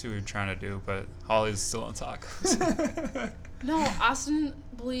see what you're trying to do, but Holly's still on tacos. no. Austin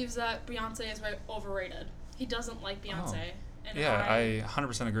believes that Beyonce is overrated. He doesn't like Beyonce. And Yeah, I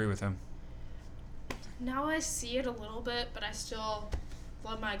 100% agree with him. Now I see it a little bit, but I still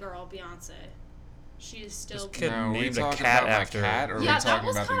love my girl Beyonce. She is still. This kid Now, are we named a talking cat about my after cat, or are Yeah, we that talking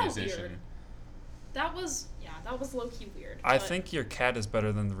was about the kinda musician? weird. That was low key weird. I but think your cat is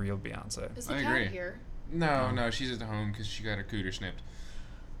better than the real Beyonce. Is the I cat agree. here? No, she's at home because she got her cooter snipped.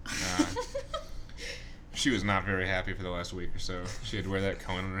 She was not very happy for the last week or so. She had to wear that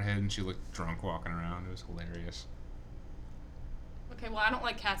cone on her head, and she looked drunk walking around. It was hilarious. Okay, well I don't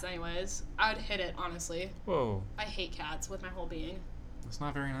like cats anyways. I would hit it honestly. Whoa. I hate cats with my whole being. That's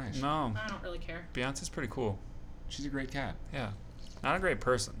not very nice. No. I don't really care. Beyonce's pretty cool. She's a great cat. Yeah. Not a great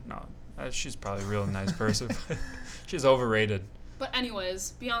person. No. She's probably a real nice person. She's overrated. But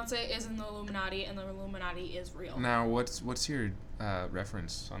anyways, Beyonce is in the Illuminati, and the Illuminati is real. Now, what's your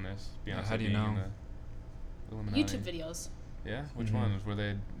reference on this? Beyonce how do you being know? in the Illuminati? YouTube videos. Yeah, which Mhm. ones were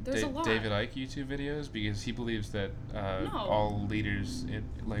they? There's a lot. David Icke YouTube videos because he believes that No. all leaders,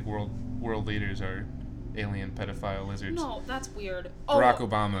 like world leaders, are alien pedophile lizards. No, that's weird. Barack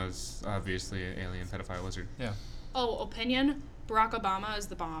Obama's obviously an alien pedophile lizard. Yeah. Oh, opinion. Barack Obama is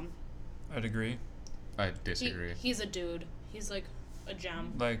the bomb. I'd agree. I disagree. He's a dude. He's like a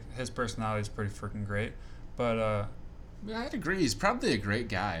gem. Like, his personality is pretty freaking great. But, Yeah, I'd agree. He's probably a great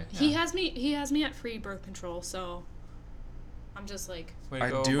guy. He has me at free birth control, so I'm just like, Way to I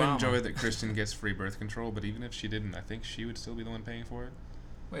go, do Obama. enjoy that Kristen gets free birth control, but even if she didn't, I think she would still be the one paying for it.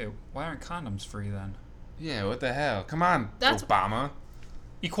 Wait, why aren't condoms free then? Yeah, what the hell? Come on, That's- Obama.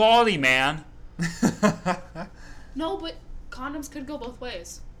 Equality, man. no, but condoms could go both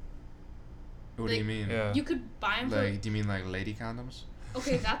ways. What do you Like, mean? Yeah. You could buy them for. Like, do you mean like lady condoms?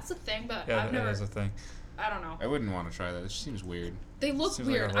 Okay, that's the thing, but Yeah, I've that never. is a thing. I don't know. I wouldn't want to try that. It just seems weird. They look Seems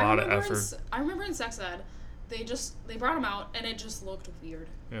like a weird. lot of I effort. remember in sex ed, they brought them out and it just looked weird.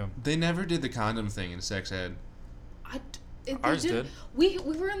 Yeah. They never did the condom thing in sex ed. Ours did. We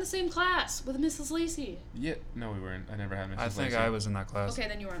were in the same class with Mrs. Lacey. Yeah, no, we weren't. I never had Mrs. I think Lacey. I was in that class. Okay,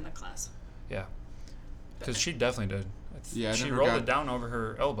 then you were in that class. Yeah. Because she definitely did. Yeah, I she never rolled got- it down over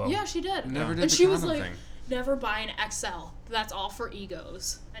her elbow. Yeah, she did. Never Yeah. did And the she was condom like, thing. never buy an XL. That's all for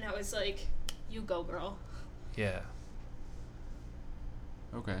egos. And I was like, you go, girl. Yeah.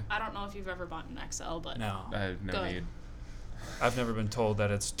 Okay. I don't know if you've ever bought an XL, but No. I have no Good. need. I've never been told that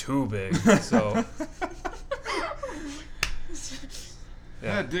it's too big. So.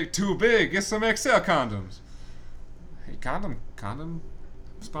 Yeah. That dick too big. Get some XL condoms. Hey, condom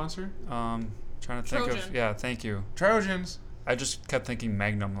sponsor? Trying to think of. Trojan. Yeah, thank you. Trojans. I just kept thinking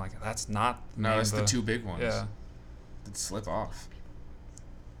Magnum. Like, that's not. the No, name it's of the two big ones. Yeah. That slip off.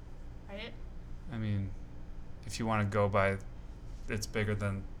 right? I mean, if you want to go by, it's bigger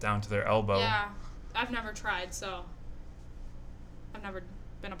than down to their elbow. Yeah, I've never tried, so I've never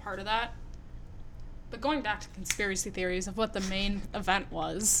been a part of that. But going back to conspiracy theories of what the main event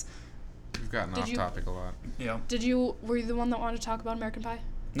was, We've gotten Did off you- topic a lot. Yeah. were you the one that wanted to talk about American Pie?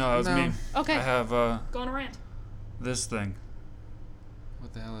 No, that was No. me. Okay, I have go on a rant. this thing.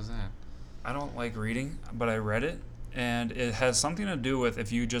 What the hell is that? I don't like reading, but I read it, and it has something to do with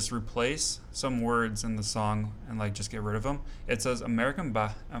if you just replace some words in the song and like just get rid of them. It says American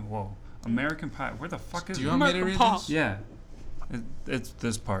Pie. American Pie. Where the fuck is Do you it? want me to American read Pie. this? Yeah. It's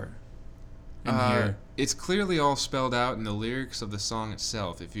this part. In here. It's clearly all spelled out in the lyrics of the song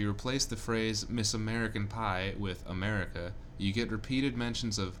itself. If you replace the phrase Miss American Pie with America, you get repeated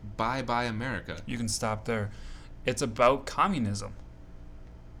mentions of Bye Bye America. You can stop there. It's about communism.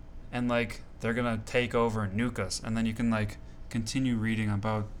 And like they're gonna take over and nuke us, and then you can like continue reading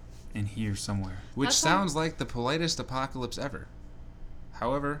about in here somewhere. Which That's sounds like the politest apocalypse ever.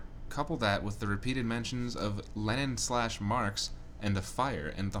 However, couple that with the repeated mentions of Lenin/Marx and the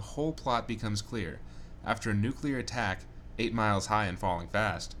fire, and the whole plot becomes clear. After a nuclear attack, 8 miles high and falling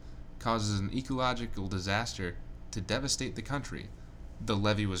fast, causes an ecological disaster to devastate the country, the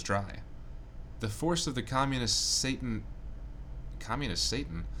levee was dry. The force of the communist Satan?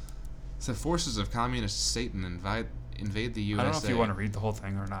 The forces of communist Satan invade the USA. I don't know if you want to read the whole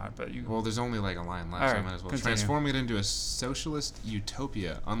thing or not, but you. Well, there's only like a line left, All so I right, might as well. continue. Transforming it into a socialist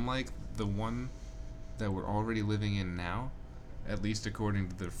utopia, unlike the one that we're already living in now, at least according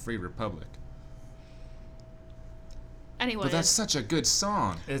to the Free Republic. Anyway, But that's such a good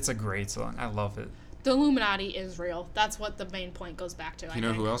song. It's a great song. I love it. the Illuminati is real. That's what the main point goes back to. You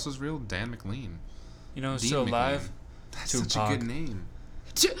know who else is real? Dan McLean. You know, Dean still McLean. alive. That's Tupac. such a good name.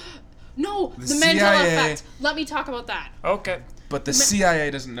 No, The the Mandela CIA. effect. Let me talk about that. Okay. But the CIA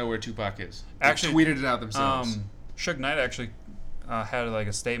doesn't know where Tupac is. They Actually, tweeted it out themselves. Suge Knight actually had like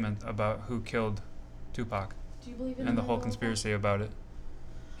a statement about who killed Tupac Do you believe in and the Mandela whole effect? conspiracy about it.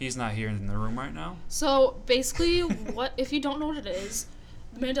 He's not here in the room right now. So basically, what if you don't know what it is?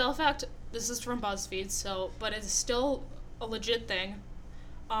 The Mandela effect. This is from BuzzFeed, but it's still a legit thing.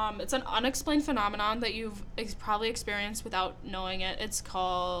 It's an unexplained phenomenon that you've probably experienced without knowing it. It's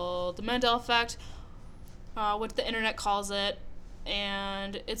called the Mandela effect, what the internet calls it,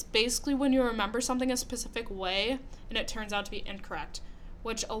 and it's basically when you remember something a specific way and it turns out to be incorrect,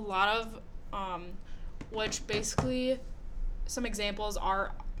 which basically some examples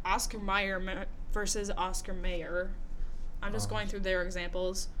are Oscar Mayer versus Oscar Mayer. I'm just going through their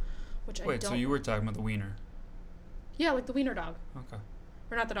examples, which I Wait, don't. so you were talking about the wiener? Yeah, like the wiener dog, Okay.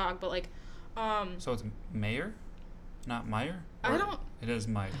 or not the dog, but like, So it's Mayer, not Meyer? I Or don't. It is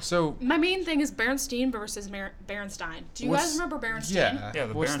Meyer. So My main thing is Berenstein versus Berenstein. Do you guys remember Berenstein? Yeah. Yeah,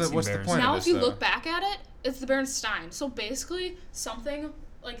 the what's the Berenstein point Now, of if this, you though? look back at it, it's the Berenstein. So basically, something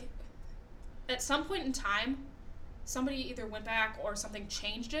like at some point in time, somebody either went back or something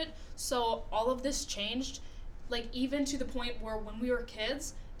changed it. So all of this changed, like even to the point where when we were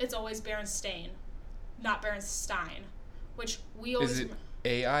kids, it's always Berenstain, not Berenstein, which we always. Is it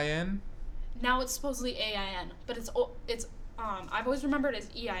AIN? Now it's supposedly AIN, but it's I've always remembered it as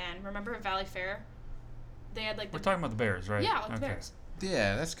EIN. Remember at Valley Fair, they had like the We're talking about the Bears, right? yeah, like the Okay. Bears.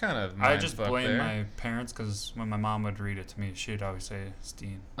 Yeah, that's kind of. I just mindfuck blame there. my parents because when my mom would read it to me, she'd always say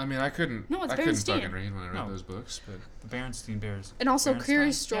Steen. I mean, I couldn't. No, it's I couldn't Berenstein. fucking read when I read No. those books, but The Berenstein Bears. And also, Berenstein?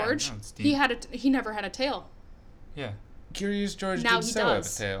 Curious Yeah, George, no, it's Steen. he never had a tail. Yeah. Curious George Now did he so have a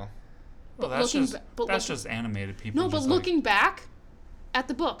does. tail. Well, But that's looking just ba- but that's look- just animated people. No, but just like- looking back at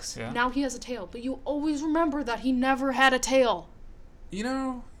the books, Yeah. now he has a tail. But you always remember that he never had a tail. You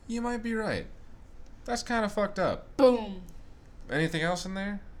know, you might be right. That's kind of fucked up. Boom. Anything else in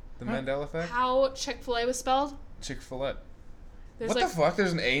there? The Huh? Mandela effect? How Chick-fil-A was spelled? Chick-fil-A. There's What like the fuck?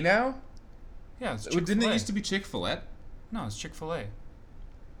 There's an A now? Yeah, it's Didn't Chick-fil-A. it used to be Chick-fil-A? No, it's Chick-fil-A.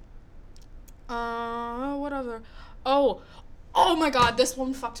 what other? Oh my God, this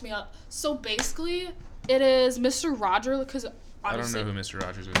one fucked me up. So basically, it is Mr. Roger because I don't obviously know who Mr.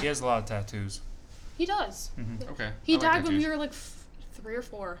 Rogers is. He has a lot of tattoos. he does. Okay. He I like died when we tattoos. were like 3 or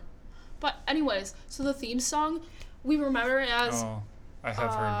 4. But anyways, so the theme song, we remember it as. Oh, I have heard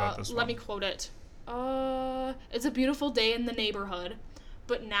about this Let one. me quote it. It's a beautiful day in the neighborhood,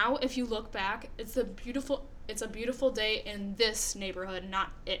 but now if you look back, it's a beautiful day in this neighborhood,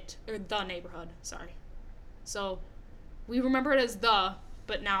 not it or the neighborhood. Sorry. So, we remember it as the,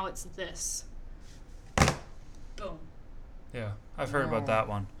 but now it's this. Boom. Yeah, I've heard about No. that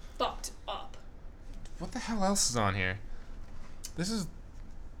one. Fucked up. What the hell else is on here? This is...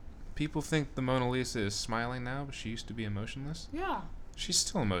 People think the Mona Lisa is smiling now, but she used to be emotionless. Yeah. She's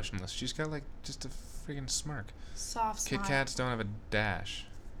still emotionless. She's got, like, just a friggin' smirk. Soft smile. Kit Kats don't have a dash.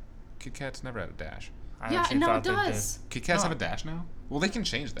 Kit Kats never had a dash. I Yeah, actually and now it thought they does. Kit Kats No. have a dash now? Well, they can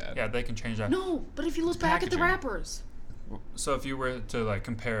change that. did. Yeah, they can change that. No, but if you look It's back at the packaging. rappers. So if you were to like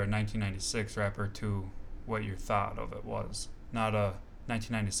compare a 1996 rapper to what you thought of it was, not a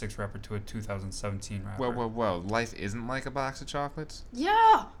 1996 rapper to a 2017 rapper. Whoa. Life isn't like a box of chocolates?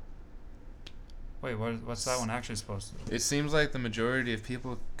 Yeah. Wait, what's that one actually supposed to do? It seems like the majority of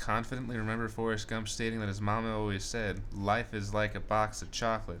people confidently remember Forrest Gump stating that his mama always said, life is like a box of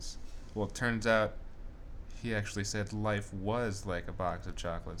chocolates. Well, it turns out he actually said life was like a box of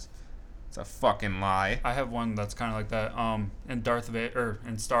chocolates. It's a fucking lie. I have one that's kind of like that.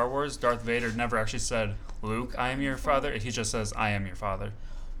 In Star Wars, Darth Vader never actually said, "Luke, I am your father." He just says, "I am your father."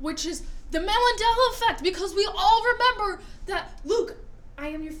 Which is the Mandela effect, because we all remember that, Luke, I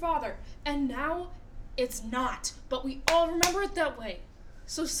am your father. And now it's not. But we all remember it that way.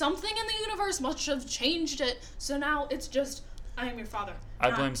 So something in the universe must have changed it. So now it's just, I am your father. I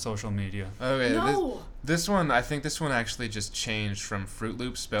Not- blame social media. Okay, No. this one, I think this one actually just changed from Fruit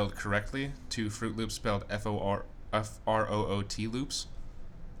Loops spelled correctly to Fruit Loops spelled F-O-R-O-O-T loops.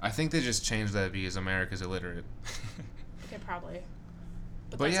 I think they just changed that because America's illiterate. Okay, probably.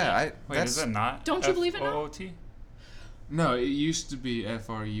 But that's yeah, it. Wait, is it not? Don't you believe it now? F-O-O-T? No, it used to be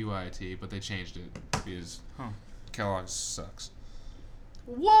F-R-U-I-T, but they changed it because Huh. Kellogg's sucks.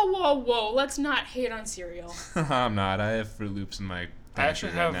 Whoa. Let's not hate on cereal. I'm not. I have Fruit Loops in my I pantry actually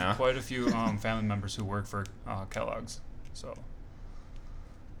right have now. quite a few family members who work for Kellogg's, so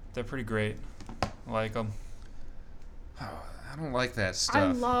they're pretty great. I like them. Oh, I don't like that stuff.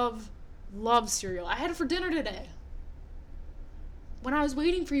 I love cereal. I had it for dinner today. When I was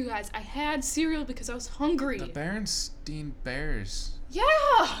waiting for you guys, I had cereal because I was hungry. The Berenstein Bears. Yeah.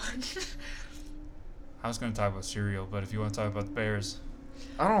 I was going to talk about cereal, but if you want to talk about the Bears,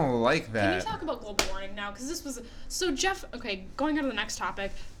 I don't like Can that. you talk about global warming now? Because this was so Jeff. Okay, going on to the next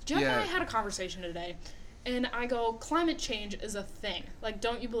topic. Jeff and Yeah. I had a conversation today, and I go, climate change is a thing. Like,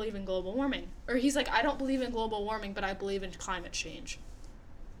 don't you believe in global warming? Or he's like, I don't believe in global warming, but I believe in climate change.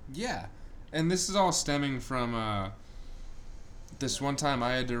 Yeah, and this is all stemming from this one time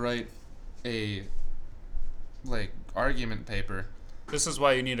I had to write a argument paper. this is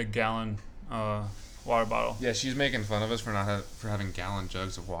why you need a gallon water bottle. Yeah, she's making fun of us for for having gallon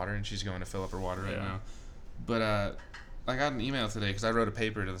jugs of water, and she's going to fill up her water right Yeah. now. But I got an email today because I wrote a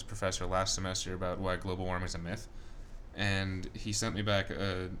paper to this professor last semester about why global warming is a myth, and he sent me back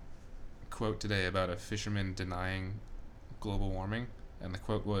a quote today about a fisherman denying global warming, and the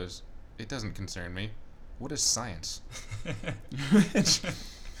quote was, "It doesn't concern me. What is science?" Which,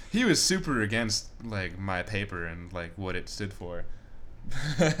 he was super against my paper and what it stood for.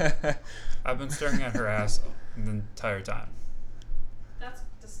 I've been staring at her ass the entire time. That's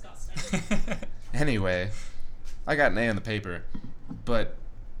disgusting. Anyway, I got an A on the paper, but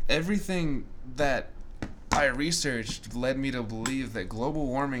everything that I researched led me to believe that global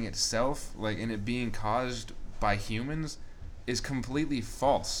warming itself, and it being caused by humans, is completely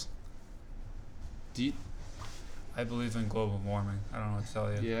false. Do you? I believe in global warming. I don't know what to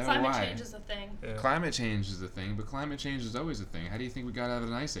tell you. Yeah, Climate why? change is a thing. Yeah. Climate change is a thing, but climate change is always a thing. How do you think we got out of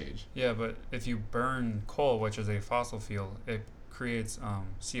an ice age? Yeah, but if you burn coal, which is a fossil fuel, it creates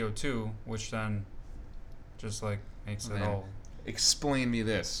CO2, which then just like makes it Man. all. Explain me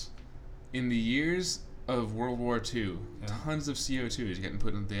this. In the years of World War II, Yeah. tons of CO2 is getting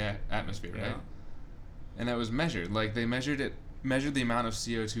put into the atmosphere, Yeah. right? And that was measured. Like they measured the amount of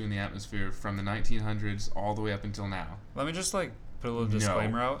CO2 in the atmosphere from the 1900s all the way up until now. Let me just like put a little No.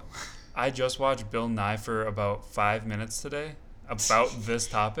 disclaimer out. I just watched Bill Nye for about 5 minutes today about this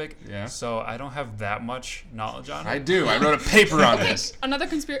topic. Yeah. So I don't have that much knowledge on it. I do. I wrote a paper on Okay, this. another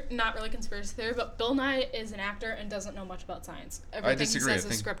not really conspiracy theory, but Bill Nye is an actor and doesn't know much about science. I Everything disagree. he I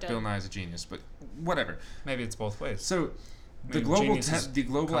says is think scripted. Bill Nye is a genius, but whatever. Maybe it's both ways. So, the Maybe global geniuses the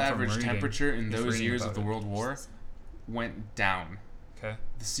global come from average reading. temperature in He's those reading years about of the it. World War went down. Okay.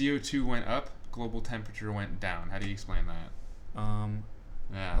 The CO2 went up. Global temperature went down. How do you explain that?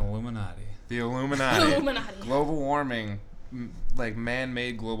 Yeah. Illuminati. The Illuminati. Illuminati. Global warming, like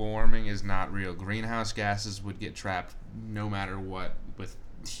man-made global warming, is not real. Greenhouse gases would get trapped no matter what with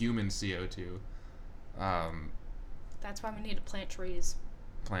human CO2. That's why we need to plant trees.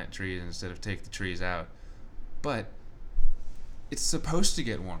 Plant trees instead of take the trees out. But it's supposed to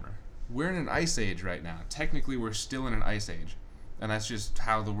get warmer. We're in an ice age right now. Technically, we're still in an ice age. And that's just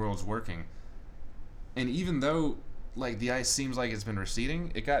how the world's working. And even though like the ice seems like it's been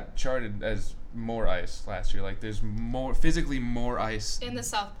receding, it got charted as more ice last year. Like there's physically more ice In the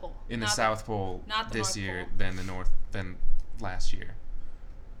South Pole. in the Not South Pole not the this North year Pole. than last year.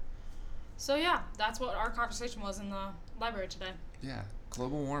 So yeah, that's what our conversation was in the library today. Yeah,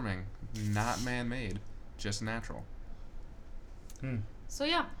 global warming, not man-made, just natural. So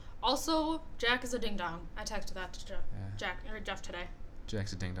yeah. Also, Jack is a ding dong. I texted that to Yeah. Jeff today.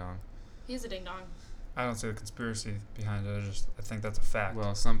 Jack's a ding dong. He's a ding dong. I don't see the conspiracy behind it. I think that's a fact.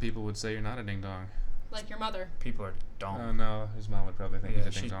 Well, some people would say you're not a ding dong. Like your mother. People are dumb. Oh no, his mom would probably think Yeah, he's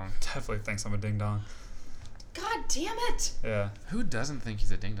a she ding dong. definitely thinks I'm a ding dong. God damn it! Yeah. Who doesn't think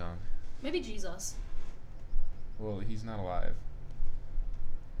he's a ding dong? Maybe Jesus. Well, he's not alive.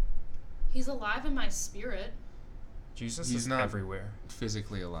 He's alive in my spirit. Jesus He's is not- everywhere.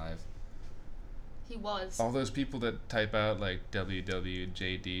 Physically alive. He was. All those people that type out like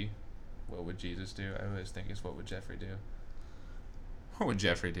WWJD, what would Jesus do? I always think it's what would Jeffrey do? What would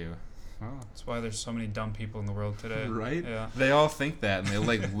Jeffrey do? Oh. That's why there's so many dumb people in the world today. Right? Yeah. They all think that, and they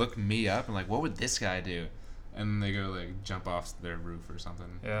like look me up and like, what would this guy do? And they go like jump off their roof or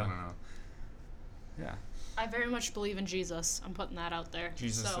something. Yeah. I don't know. Yeah. I very much believe in Jesus. I'm putting that out there.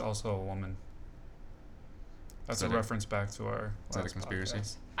 Jesus is So, also a woman. That's Is a that a- reference back to our is that a last conspiracy?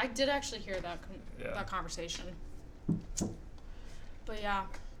 podcast. I did actually hear that Yeah. that conversation. But yeah,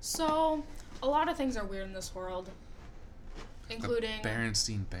 so a lot of things are weird in this world, including The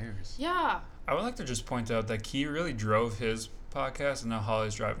Berenstein Bears. yeah. I would like to just point out that Key really drove his podcast, and now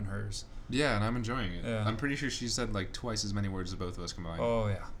Holly's driving hers. Yeah, and I'm enjoying it. Yeah. I'm pretty sure she said like twice as many words as both of us combined. Oh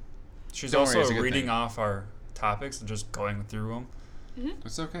yeah. She's Don't worry, it's also a good reading thing. off our topics and just going through them.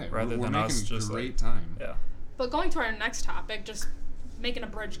 It's okay. Rather we're than making us just, great like- time. Yeah. But going to our next topic, just making a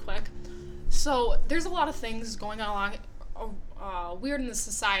bridge quick. So there's a lot of things going on weird in the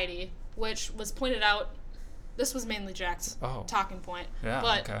society, which was pointed out. This was mainly Jack's Oh. talking point. Yeah,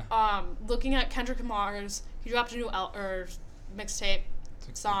 But okay. looking at Kendrick Lamar's, he dropped a new mixtape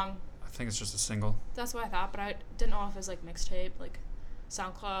song. I think it's just a single. That's what I thought, but I didn't know if it was like mixtape, like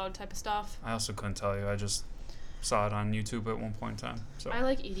SoundCloud type of stuff. I also couldn't tell you. I just saw it on YouTube at one point in time. So I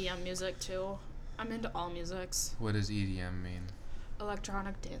like EDM music too. I'm into all musics. What does EDM mean?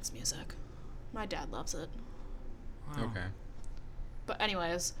 Electronic dance music. My dad loves it. wow. Okay. But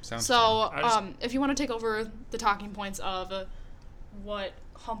anyways, Sounds so fun. I just- if you want to take over the talking points of what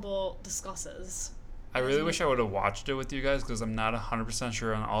Humble discusses. I really wish I would have watched it with you guys because I'm not 100%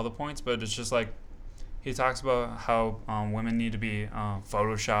 sure on all the points, but it's just like he talks about how women need to be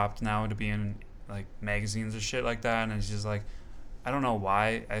photoshopped now to be in like magazines and shit like that, and it's just like I don't know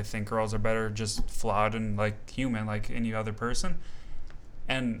why I think girls are better just flawed and like human like any other person.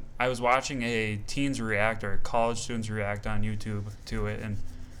 And I was watching a teens react or college students react on YouTube to it, and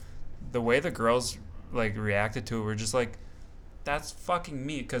the way the girls like reacted to it were just like, that's fucking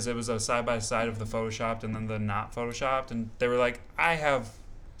me, because it was a side by side of the photoshopped and then the not photoshopped, and they were like, I have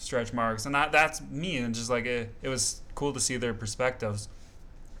stretch marks and that's me, and just like it was cool to see their perspectives.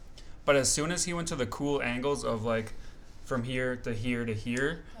 But as soon as he went to the cool angles of like from here to here to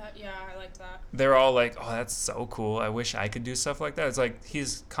here, Yeah, I liked that. they're all like, oh, that's so cool, I wish I could do stuff like that. It's like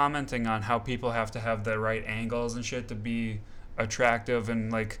he's commenting on how people have to have the right angles and shit to be attractive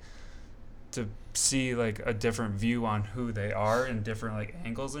and like to see like a different view on who they are in different like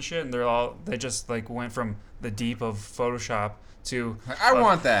angles and shit, and they just like went from the deep of Photoshop to I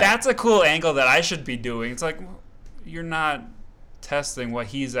want that. that's a cool angle that I should be doing. It's like you're not testing what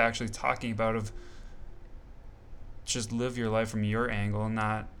he's actually talking about of just live your life from your angle,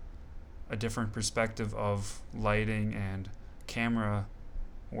 not a different perspective of lighting and camera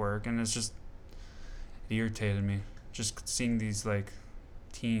work. And it's just it irritated me just seeing these like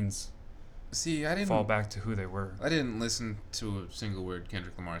teens See, I didn't fall back to who they were. I didn't listen to a single word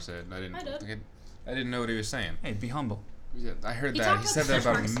Kendrick Lamar said. I did. I didn't know what he was saying. Hey, be humble. Yeah, I heard He that. talked He about said that stretch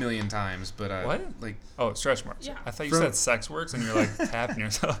about marks. a million times, but What? like Oh, stretch marks. Yeah. I thought you From- said sex works and you're like tapping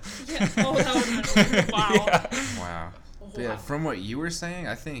yourself. Yeah. Oh, that would have been wow. Yeah. wow. Oh, But yeah, wow. from what you were saying,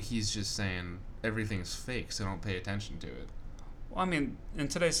 I think he's just saying everything's fake, so don't pay attention to it. Well, I mean, in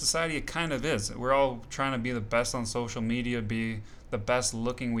today's society, it kind of is. We're all trying to be the best on social media, be the best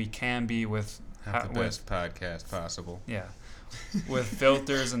looking we can be with, Have the best podcast possible. yeah, with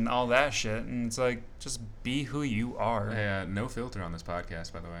filters and all that shit. And it's like, just be who you are. Hey, no filter on this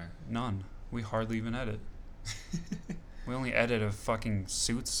podcast, by the way. None. We hardly even edit. We only edit if fucking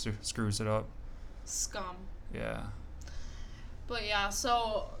Suits screws it up. Scum. Yeah. But yeah,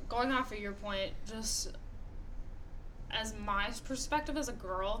 so going off of your point, just as my perspective as a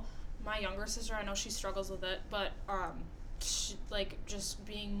girl, my younger sister, I know she struggles with it, but she, like just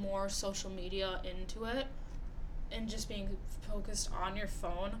being more social media into it and just being focused on your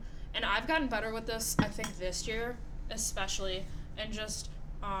phone. And I've gotten better with this, I think this year especially, and just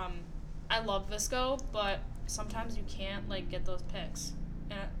I love Visco, but sometimes you can't like get those pics.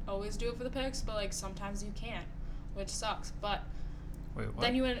 And I always do it for the pics, but like sometimes you can't, which sucks. But Wait, what?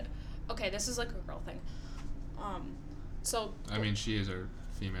 then you would, okay, this is like a girl thing. So I mean, she is our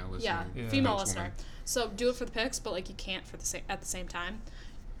female listener. yeah, Yeah. female spokeswoman. listener. So do it for the pics, but like you can't for the at the same time.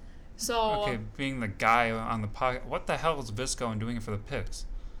 So Okay, being the guy on the podcast, what the hell is Visco and doing it for the pics?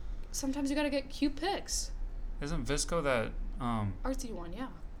 sometimes you gotta get cute pics. Isn't Visco that, Artsy one, yeah.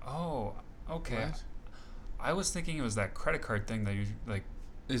 oh, okay. What? I was thinking it was that credit card thing that you, like,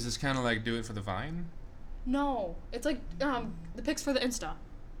 Is this kind of like do it for the Vine? No, it's like the pics for the Insta.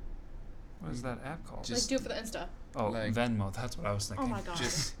 what is that app called? Just- Like do it for the Insta. Oh, like- Venmo, that's what I was thinking. Oh my god.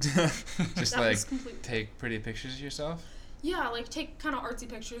 Just That like was complete- take pretty pictures of yourself. Yeah, like take kind of artsy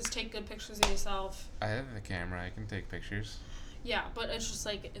pictures, take good pictures of yourself. I have a camera. I can take pictures. Yeah, but it's just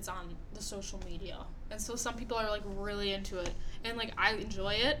like it's on the social media, and so some people are like really into it, and like I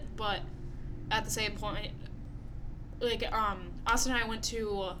enjoy it, but at the same point, like Austin and I went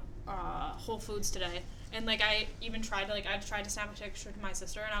to Whole Foods today, and like I even tried to snap a picture to my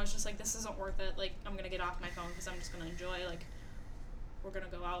sister, and I was just like, this isn't worth it. Like I'm gonna get off my phone because I'm just gonna enjoy, like we're gonna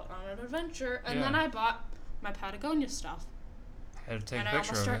go out on an adventure, and then Yeah. I bought my Patagonia stuff, I had to take and a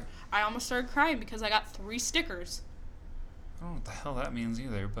picture of it. I almost started crying because I got 3 stickers. I don't know what the hell that means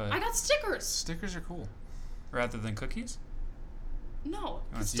either, but I got stickers. Stickers are cool. rather than cookies? No,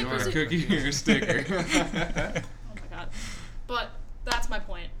 want the You want stickers. a cookie or a sticker? Oh my god. But that's my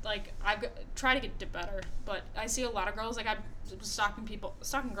point. Like try to get better, but I see a lot of girls. Like I was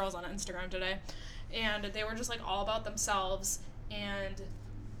stalking girls on Instagram today, and they were just like all about themselves. And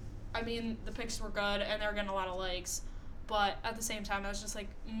I mean, the pics were good, and they were getting a lot of likes. But at the same time, I was just like,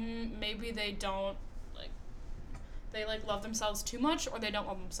 maybe they don't they like love themselves too much, or they don't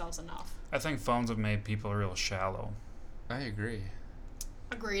love themselves enough. I think phones have made people real shallow. I agree.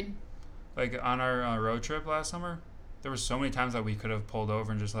 Agreed. Like on our road trip last summer, there were so many times that we could have pulled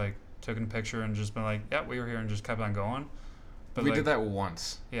over and just like taken a picture and just been like, yeah, we were here, and just kept on going. But We like, did that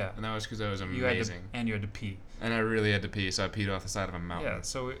once, Yeah. and that was because that was You had to, amazing. and you had to pee. And I really had to pee, so I peed off the side of a mountain. Yeah.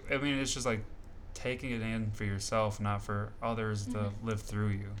 So I mean, it's just like taking it in for yourself, not for others to live through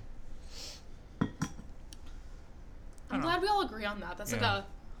you. I I'm don't know. glad we all agree on that. That's Yeah.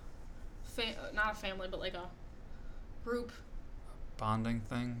 like not a family, but like a group. Bonding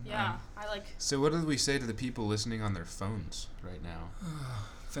thing. Yeah, I like. So what did we say to the people listening on their phones right now?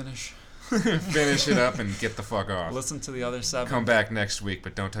 Finish. Finish it up and get the fuck off. Listen to the other 7. Come back next week,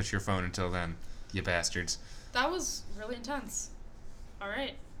 but don't touch your phone until then, you bastards. That was really intense. All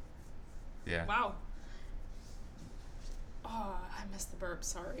right. Yeah. Wow. Oh, I missed the burp.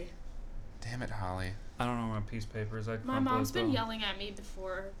 Sorry. Damn it, Holly. I don't know where my piece of paper is. I My crumpled mom's it, been though. yelling at me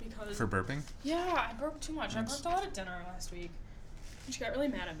before because. For burping? Yeah, I burped too much. I burped a lot at dinner last week. And she got really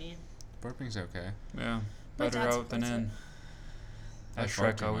mad at me. Burping's okay. Yeah. My Better dad out than supports it. in. I As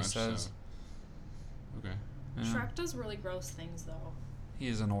fart Shrek too always much, says. so- Okay. Yeah. Shrek does really gross things though. He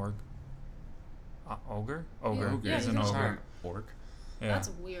is an orc. Ogre? Ogre. Ogre. Yeah, He's an he's It's an ogre. not an orc. Yeah. That's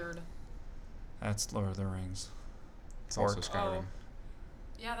weird. That's Lord of the Rings. It's also Orc. Skyrim. Oh.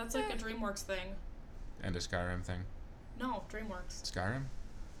 Yeah, that's like a DreamWorks thing. And a Skyrim thing. No, DreamWorks. Skyrim?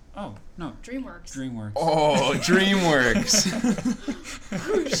 Oh, no. DreamWorks. DreamWorks. Oh, DreamWorks!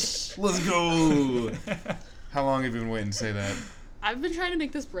 Let's go! How long have you been waiting to say that? I've been trying to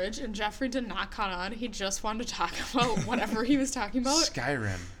make this bridge, and Jeffrey did not cut on. He just wanted to talk about whatever he was talking about.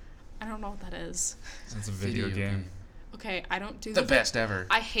 Skyrim. I don't know what that is. It's a video game. Okay, I don't do The best ever.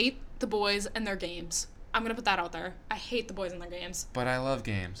 I hate the boys and their games. I'm gonna put that out there. I hate the boys and their games. But I love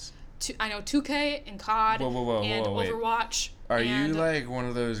games. I know 2K and COD and wait. Overwatch. Are you and like one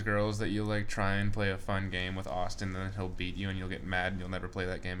of those girls that you like try and play a fun game with Austin, then he'll beat you and you'll get mad and you'll never play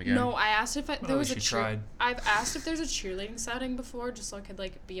that game again? No, I asked if there was a tried. I've asked if there's a cheerleading setting before, just so I could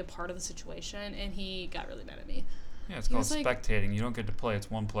like be a part of the situation, and he got really mad at me. Yeah, it's He called was like- spectating. You don't get to play. It's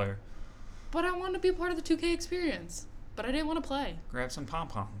one player. But I wanted to be a part of the 2K experience, but I didn't want to play. Grab some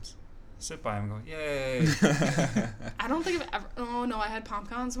pom-poms. Sit by him and go, yay. I don't think I've ever. Oh no, I had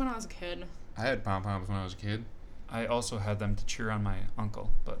pom-poms when I was a kid. I had pom-poms when I was a kid. I also had them to cheer on my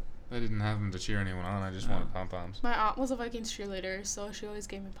uncle, but I didn't have them to cheer anyone on. I just Oh. wanted pom-poms. My aunt was a Vikings cheerleader, so she always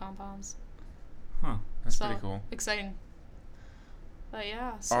gave me pom-poms. huh. That's So, pretty cool. Exciting. But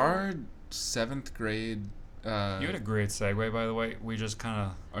yeah. So Our 7th grade... You had a great segue, by the way. We just kind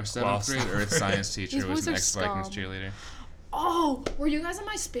of... Our 7th Glossed grade over earth it. science teacher These was boys an are ex-Vikings scum. cheerleader. Oh, were you guys in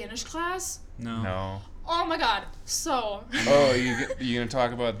my Spanish class? No. No. Oh my God. So. Oh, you gonna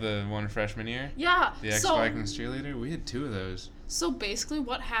talk about the one freshman year? Yeah. The ex-Vikings cheerleader? We had 2 of those. So basically,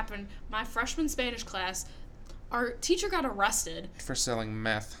 what happened? My freshman Spanish class, our teacher got arrested. For selling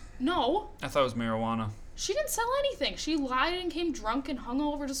meth. No, I thought it was marijuana. she didn't sell anything. She lied and came drunk and hung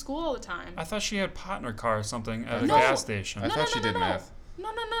over to school all the time. I thought she had pot in her car or something at a No. gas station. I thought she did meth. No.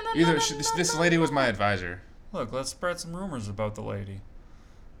 Either no, this lady was my advisor. Look, let's spread some rumors about the lady.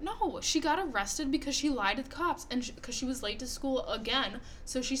 No, she got arrested because she lied to the cops and because she was late to school again.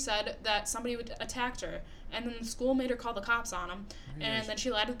 So she said that somebody would attacked her, and then the school made her call the cops on him, and then she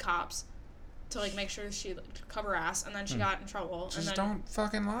lied to the cops to like make sure she like, to cover her ass, and then she got in trouble. Just and then, don't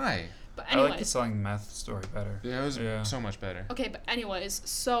fucking lie. But I like the anyways, selling meth story better. Yeah, it was so much better. okay. But anyways,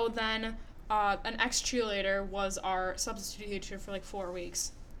 so then an ex cheerleader was our substitute teacher for like 4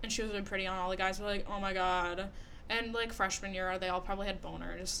 weeks, and she was really pretty. And all the guys were like, "Oh my god." And like freshman year, they all probably had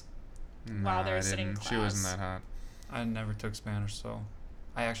boners. While they were I sitting in didn't. She wasn't class. that hot. I never took Spanish, so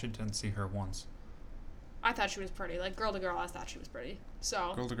I actually didn't see her once. I thought she was pretty. Like, girl to girl, I thought she was pretty.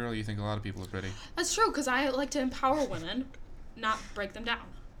 So, Girl to girl, you think a lot of people are pretty. that's true, because I like to empower women, not break them down.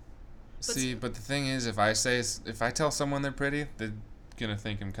 But See, but the thing is, if I tell someone they're pretty, they're gonna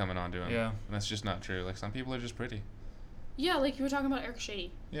think I'm coming on to them. Yeah. And that's just not true. Like, some people are just pretty. Yeah, like you were talking about Erica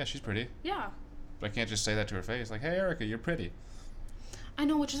Shady. Yeah, she's pretty. Yeah. But I can't just say that to her face. Like, hey, Erica, you're pretty. I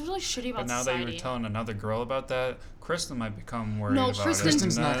know, which is really shitty about But now society. that you were telling another girl about that, Kristen might become worried No, about Kristen- it.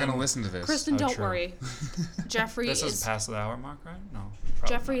 Kristen's and not then- gonna listen to this. Kristen, Oh, don't true. worry. Jeffrey This is is past the hour mark, right? No.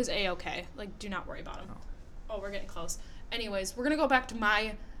 probably Jeffrey not. is A-okay. Like, do not worry about him. Oh. Oh, we're getting close. Anyways, we're gonna go back to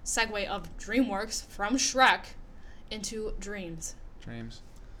my segue of DreamWorks from Shrek into Dreams. Dreams.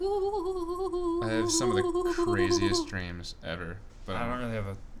 I have some of the craziest dreams ever. But I don't really have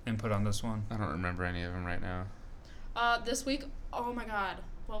an input on this one. I don't remember any of them right now. This week, oh my god,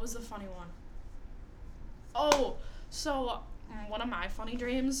 what was the funny one? Oh, so one of my funny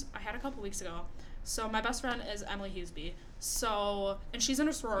dreams I had a couple weeks ago. So my best friend is Emily Hughesby. So, and she's in her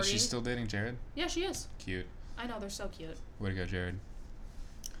Is sorority. she still dating Jared? Yeah, she is. Cute. I know, they're so cute. Way to go, Jared.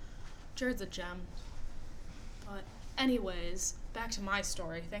 Jared's a gem. But anyways, back to my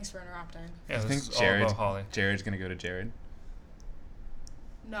story. Thanks for interrupting. Yeah, I this think is all Jared's, about Holly. Jared's gonna go to Jared.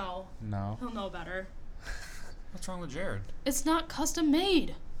 No, No. he'll know better. What's wrong with Jared? It's not custom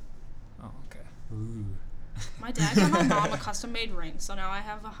made. Oh, okay. Ooh. My dad got my mom a custom made ring, so now I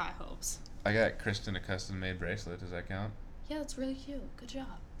have high hopes. I got Kristen a custom-made bracelet. Does that count? Yeah, that's really cute. Good job.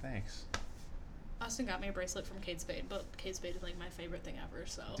 Thanks. Austin got me a bracelet from Kate Spade, but Kate Spade is like my favorite thing ever,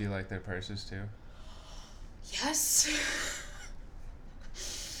 so. Do you like their purses too? Yes!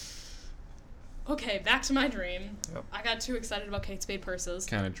 Okay, back to my dream. Yep. I got too excited about Kate Spade purses.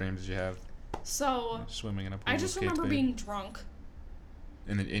 What kind of dream did you have? So, Swimming in a pool I just with Kate remember Spade? being drunk.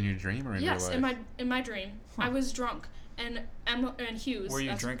 in your dream or in Yes, real life? in my dream. I was drunk. And Hughes. Were you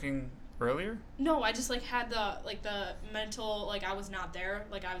that's- drinking earlier? No, I just like had the mental like I was not there,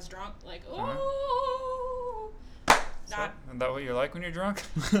 like I was drunk, like Uh-huh. oh. So, Not. is that what you're like when you're drunk?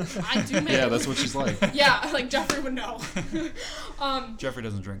 I do make. Yeah, that's what she's like. Yeah, like Jeffrey would know. Jeffrey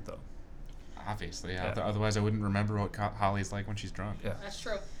doesn't drink though. Obviously, Yeah. otherwise I wouldn't remember what Holly's like when she's drunk. Yeah. That's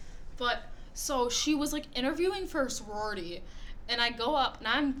true. But so she was like interviewing for a sorority, and I go up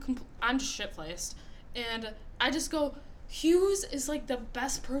and I'm just shit faced, and I just go, Hughes is like the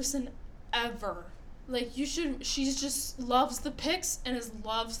best person ever. Like she just loves the pics and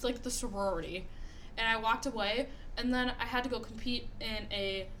loves like the sorority, and I walked away, and then I had to go compete in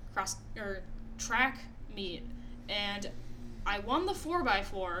a track meet, and I won the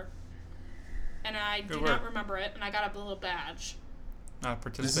 4x4, and I do Good not work. remember it, and I got a little badge.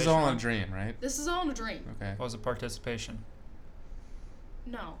 Participation. This is all one? a dream, right? This is all in a dream. Okay. What was the participation?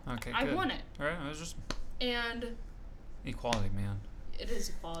 No. Okay, I good. won it. All right, it was just And equality, man. it is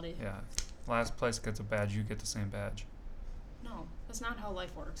equality. Yeah. If last place gets a badge, you get the same badge. No, that's not how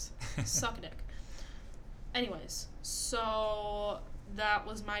life works. Suck a dick. Anyways, so that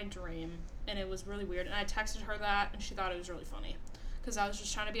was my dream, and it was really weird. And I texted her that, and she thought it was really funny, because I was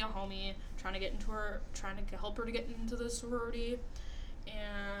just trying to be a homie, trying to help her to get into the sorority,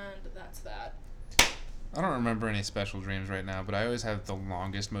 and that's that. I don't remember any special dreams right now, but I always have the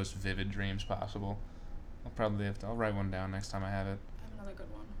longest, most vivid dreams possible. I'll write one down next time I have it. I have another good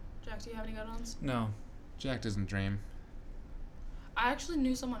one. Jack, do you have any good ones? No. Jack doesn't dream. I actually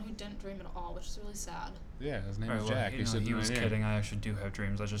knew someone who didn't dream at all, which is really sad. Yeah, his name All is right, well, Jack. you He's know, sitting he was right here. kidding. I actually do have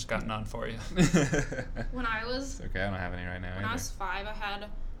dreams. I just got none for you. When I was It's okay, I don't have any right now when I either. was 5, I had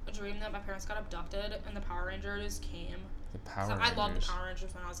a dream that my parents got abducted, and the Power Rangers came. The Power So Rangers. I loved the Power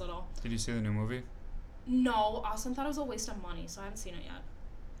Rangers when I was little. Did you see the new movie? No, Austin thought it was a waste of money, so I haven't seen it yet.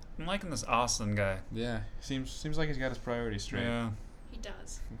 I'm liking this Austin guy. Yeah, seems like he's got his priorities straight. Yeah. He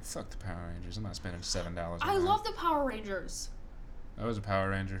does. Fuck the Power Rangers. I'm not spending $7 on I that. love the Power Rangers. I was a Power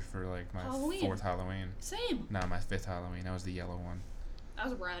Ranger for like my Halloween. 4th Halloween. Same. No, my 5th Halloween. I was the yellow one. That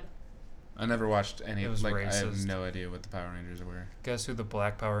was red. I never watched any. It was I have racist. no idea what the Power Rangers were. Guess who the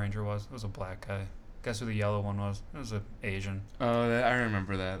black Power Ranger was? It was a black guy. Guess who the yellow one was? It was an Asian. Oh, I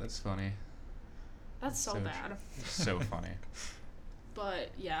remember that. That's funny. That's so So bad. So funny. But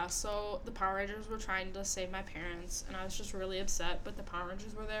yeah, so the Power Rangers were trying to save my parents, and I was just really upset. But the Power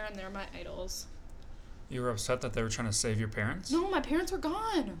Rangers were there, and they're my idols. You were upset that they were trying to save your parents? No, my parents were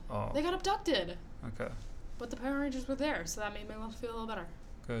gone. Oh. They got abducted. Okay. But the Power Rangers were there, so that made me feel a little better.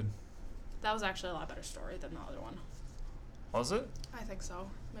 Good. That was actually a lot better story than the other one. Was it? I think so.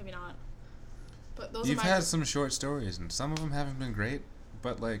 Maybe not. But those You've are my had some short stories, and some of them haven't been great,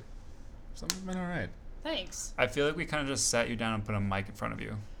 but like, some have been alright. Thanks. I feel like we kind of just sat you down and put a mic in front of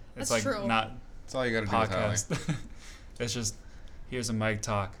you. It's That's like true. not That's all you gotta do with Holly. podcast. It's just here's a mic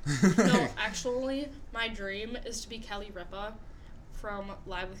talk. No, actually, my dream is to be Kelly Ripa from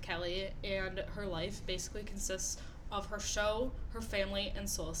Live with Kelly, and her life basically consists of her show, her family, and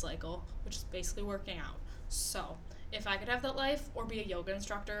Soul Cycle, which is basically working out. So, if I could have that life or be a yoga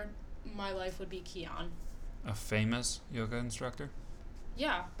instructor, my life would be Keon. A famous yoga instructor.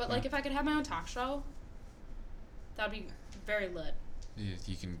 Yeah, but like Yeah. if I could have my own talk show, that'd be very lit.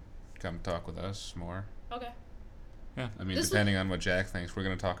 You can come talk with us more. Okay. I mean, This depending on what Jack thinks, we're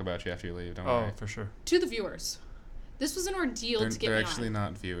gonna talk about you after you leave. Don't Oh, worry. for sure. To the viewers, this was an ordeal to get They're me actually on.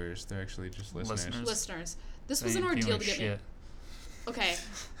 not viewers. They're actually just listeners. Listeners. Listeners, this They was an ain't ordeal feeling to get me. shit. Okay,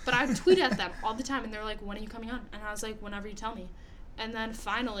 but I would tweet at them all the time, and they're like, "When are you coming on?" And I was like, "Whenever you tell me." And then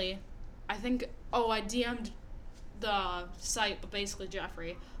finally, I DM'd the site, but basically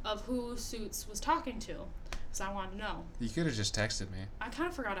Jeffrey, of who Suits was talking to, because I wanted to know. You could have just texted me. I kind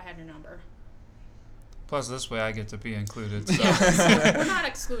of forgot I had your number. Plus, this way I get to be included. So. Yeah, we're not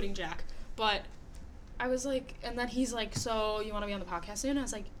excluding Jack, but I was like, and then he's like, "So you want to be on the podcast soon?" I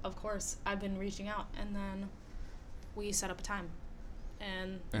was like, "Of course." I've been reaching out, and then we set up a time,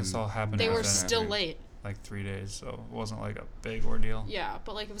 and This all happened. they were within, still late. like 3 days, so it wasn't like a big ordeal. Yeah,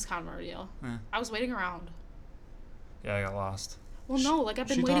 but like it was kind of an ordeal. Eh. I was waiting around. Yeah, I got lost. Well, no, like I've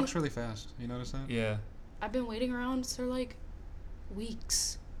been She waiting. talks really fast. You notice that? Yeah. I've been waiting around for like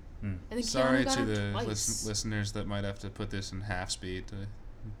weeks. Hmm. I think Sorry Keanu got to on the twice. listeners that might have to put this in half speed to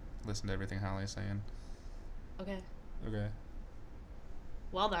listen to everything Holly's saying. Okay. Okay.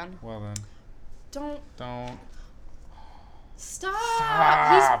 Well then. Well then. Don't Don't. stop.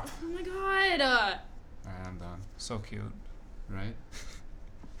 Stop. He's, oh my god. Alright, I'm done. So cute. Right?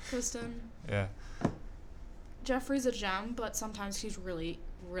 Kristen. Yeah. Jeffrey's a gem, but sometimes he's really,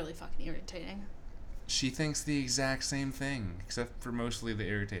 really fucking irritating. She thinks the exact same thing, except for mostly the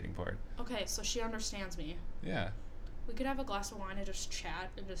irritating part. Okay, so she understands me. Yeah. We could have a glass of wine and just chat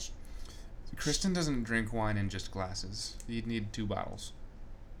and just. Kristen doesn't drink wine in just glasses. You'd need 2 bottles.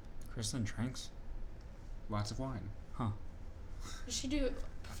 Kristen drinks. Lots of wine. Huh. Does she do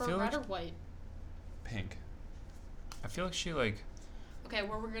prefer feel red like- or white? Pink. I feel like she like Okay,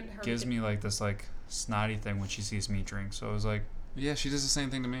 well we're gonna. gives me like this like snotty thing when she sees me drink. So I was like, Yeah, she does the same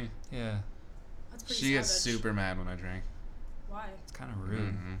thing to me. yeah, That's pretty She gets savage. super mad when I drink. Why? it's kind of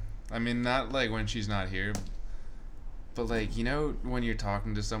rude. Mhm. I mean, not like when she's not here, but like, you know, when you're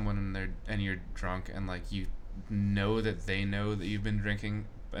talking to someone and you're drunk and like you know that they know that you've been drinking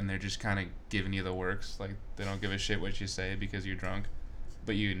and they're just kind of giving you the works, like they don't give a shit what you say because you're drunk,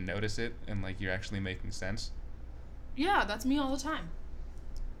 but you notice it and like you're actually making sense. Yeah, that's me all the time.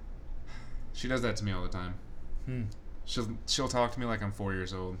 She does that to me all the time. Hmm. She'll talk to me like I'm 4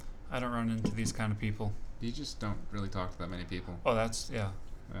 years old. I don't run into these kind of people. You just don't really talk to that many people. Oh, that's yeah.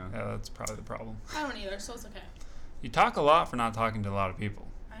 Yeah. Yeah, that's probably the problem. I don't either, so it's okay. You talk a lot for not talking to a lot of people.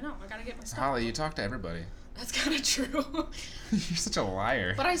 I know. I gotta get my stuff. Holly, you talk to everybody. That's kind of true. You're such a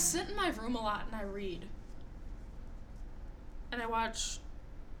liar. But I sit in my room a lot and I read. And I watch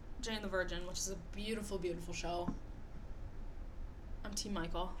Jane the Virgin, which is a beautiful, beautiful show. I'm Team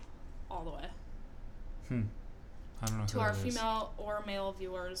Michael, all the way. I don't know To who our that is. female or male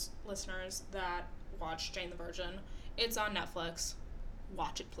viewers, listeners that watch Jane the Virgin, it's on Netflix.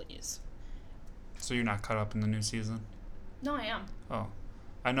 Watch it, please. So you're not caught up in the new season? No, I am. Oh.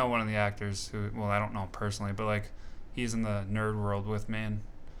 I know one of the actors who, well, I don't know him personally, but like he's in the nerd world with me, and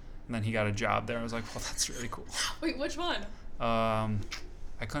then he got a job there. I was like, well, that's really cool. Wait, which one?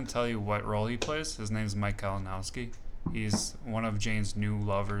 I couldn't tell you what role he plays. His name's Mike Kalinowski. He's one of Jane's new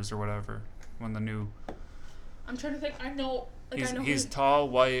lovers or whatever. One of the new. I'm trying to think. I know. Like, He's I know he's who. tall,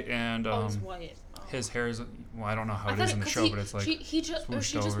 white, and Oh, he's white. Oh. his hair is. Well, I don't know how I it thought is in the 'cause show, but it's like he just or swooshed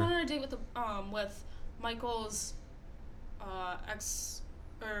she just over. went on a date with the with Michael's ex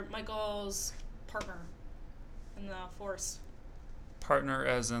or Michael's partner in the force. partner,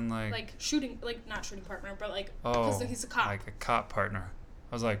 as in Like shooting, like not shooting partner, but like oh, because he's a cop. like a cop partner.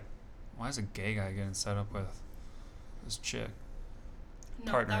 I was like, why is a gay guy getting set up with this chick?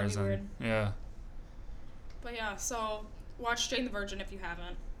 No, Partner that would as be in weird. yeah. But yeah, so watch Jane the Virgin if you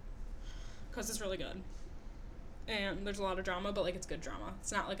haven't, because it's really good. And there's a lot of drama, but like it's good drama.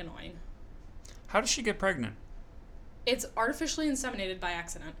 It's not like annoying. How does she get pregnant? It's artificially inseminated by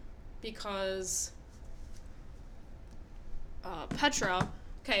accident because Petra.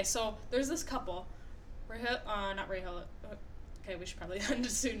 Okay, so there's this couple, not Rahel. Okay, we should probably end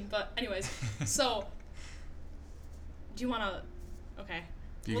it soon. But anyways, so do you want to? Okay.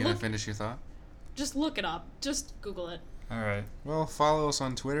 You Well, gonna look- finish your thought? Just look it up. Just Google it. All right. Well, follow us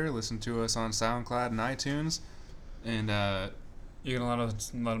on Twitter, listen to us on SoundCloud and iTunes, and You gonna let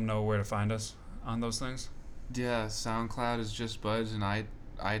them know where to find us on those things? yeah, SoundCloud is Just Buds, and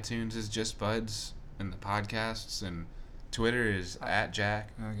iTunes is Just Buds, and the podcasts, and Twitter is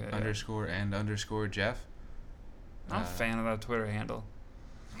 @Jack Okay. yeah. _and Jeff. I'm a fan of that Twitter handle.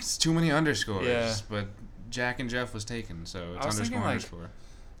 It's too many underscores, Yeah. but Jack and Jeff was taken, so it's I was thinking, like, underscore.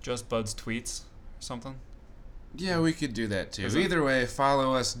 Just Bud's tweets or something. Yeah, we could do that too. Is it? Either way,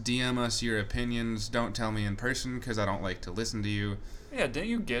 follow us, DM us your opinions. Don't tell me in person because I don't like to listen to you. Yeah, didn't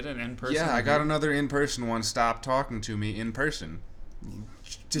you get an in-person? Yeah, I got review? another in-person one. Stop talking to me in person.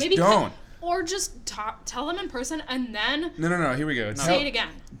 Just Maybe don't. Or just tell them in person and then No. Here we go. say it again.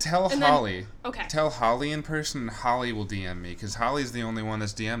 Tell And then- Holly. Okay. Tell Holly in person. Holly will DM me because Holly's the only one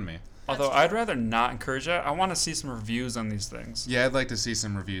that's DM'd me. Although That's I'd rather not encourage that. I want to see some reviews on these things. Yeah, I'd like to see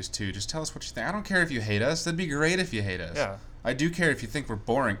some reviews too. Just tell us what you think. I don't care if you hate us. That'd be great if you hate us. Yeah. I do care if you think we're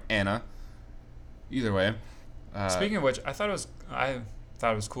boring, Anna. Either way. Speaking of which, I thought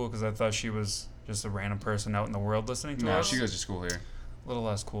it was cool because I thought she was just a random person out in the world listening to No, us. she goes to school here. A little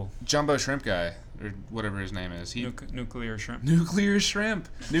less cool. Jumbo Shrimp Guy, or whatever his name is. Nuclear shrimp. Nuclear Shrimp.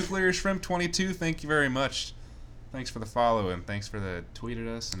 Nuclear Shrimp 22, thank you very much. Thanks for the follow and thanks for the tweet at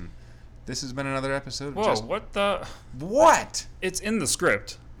us. And this has been another episode of Whoa, what the? What? It's in the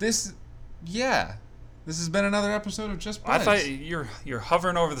script. Yeah. This has been another episode of Just Buds. I thought you're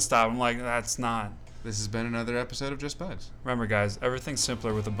hovering over the stop. I'm like, that's not. This has been another episode of Just Buds. Remember, guys, everything's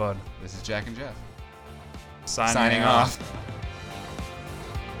simpler with a bud. This is Jack and Jeff. Signing off.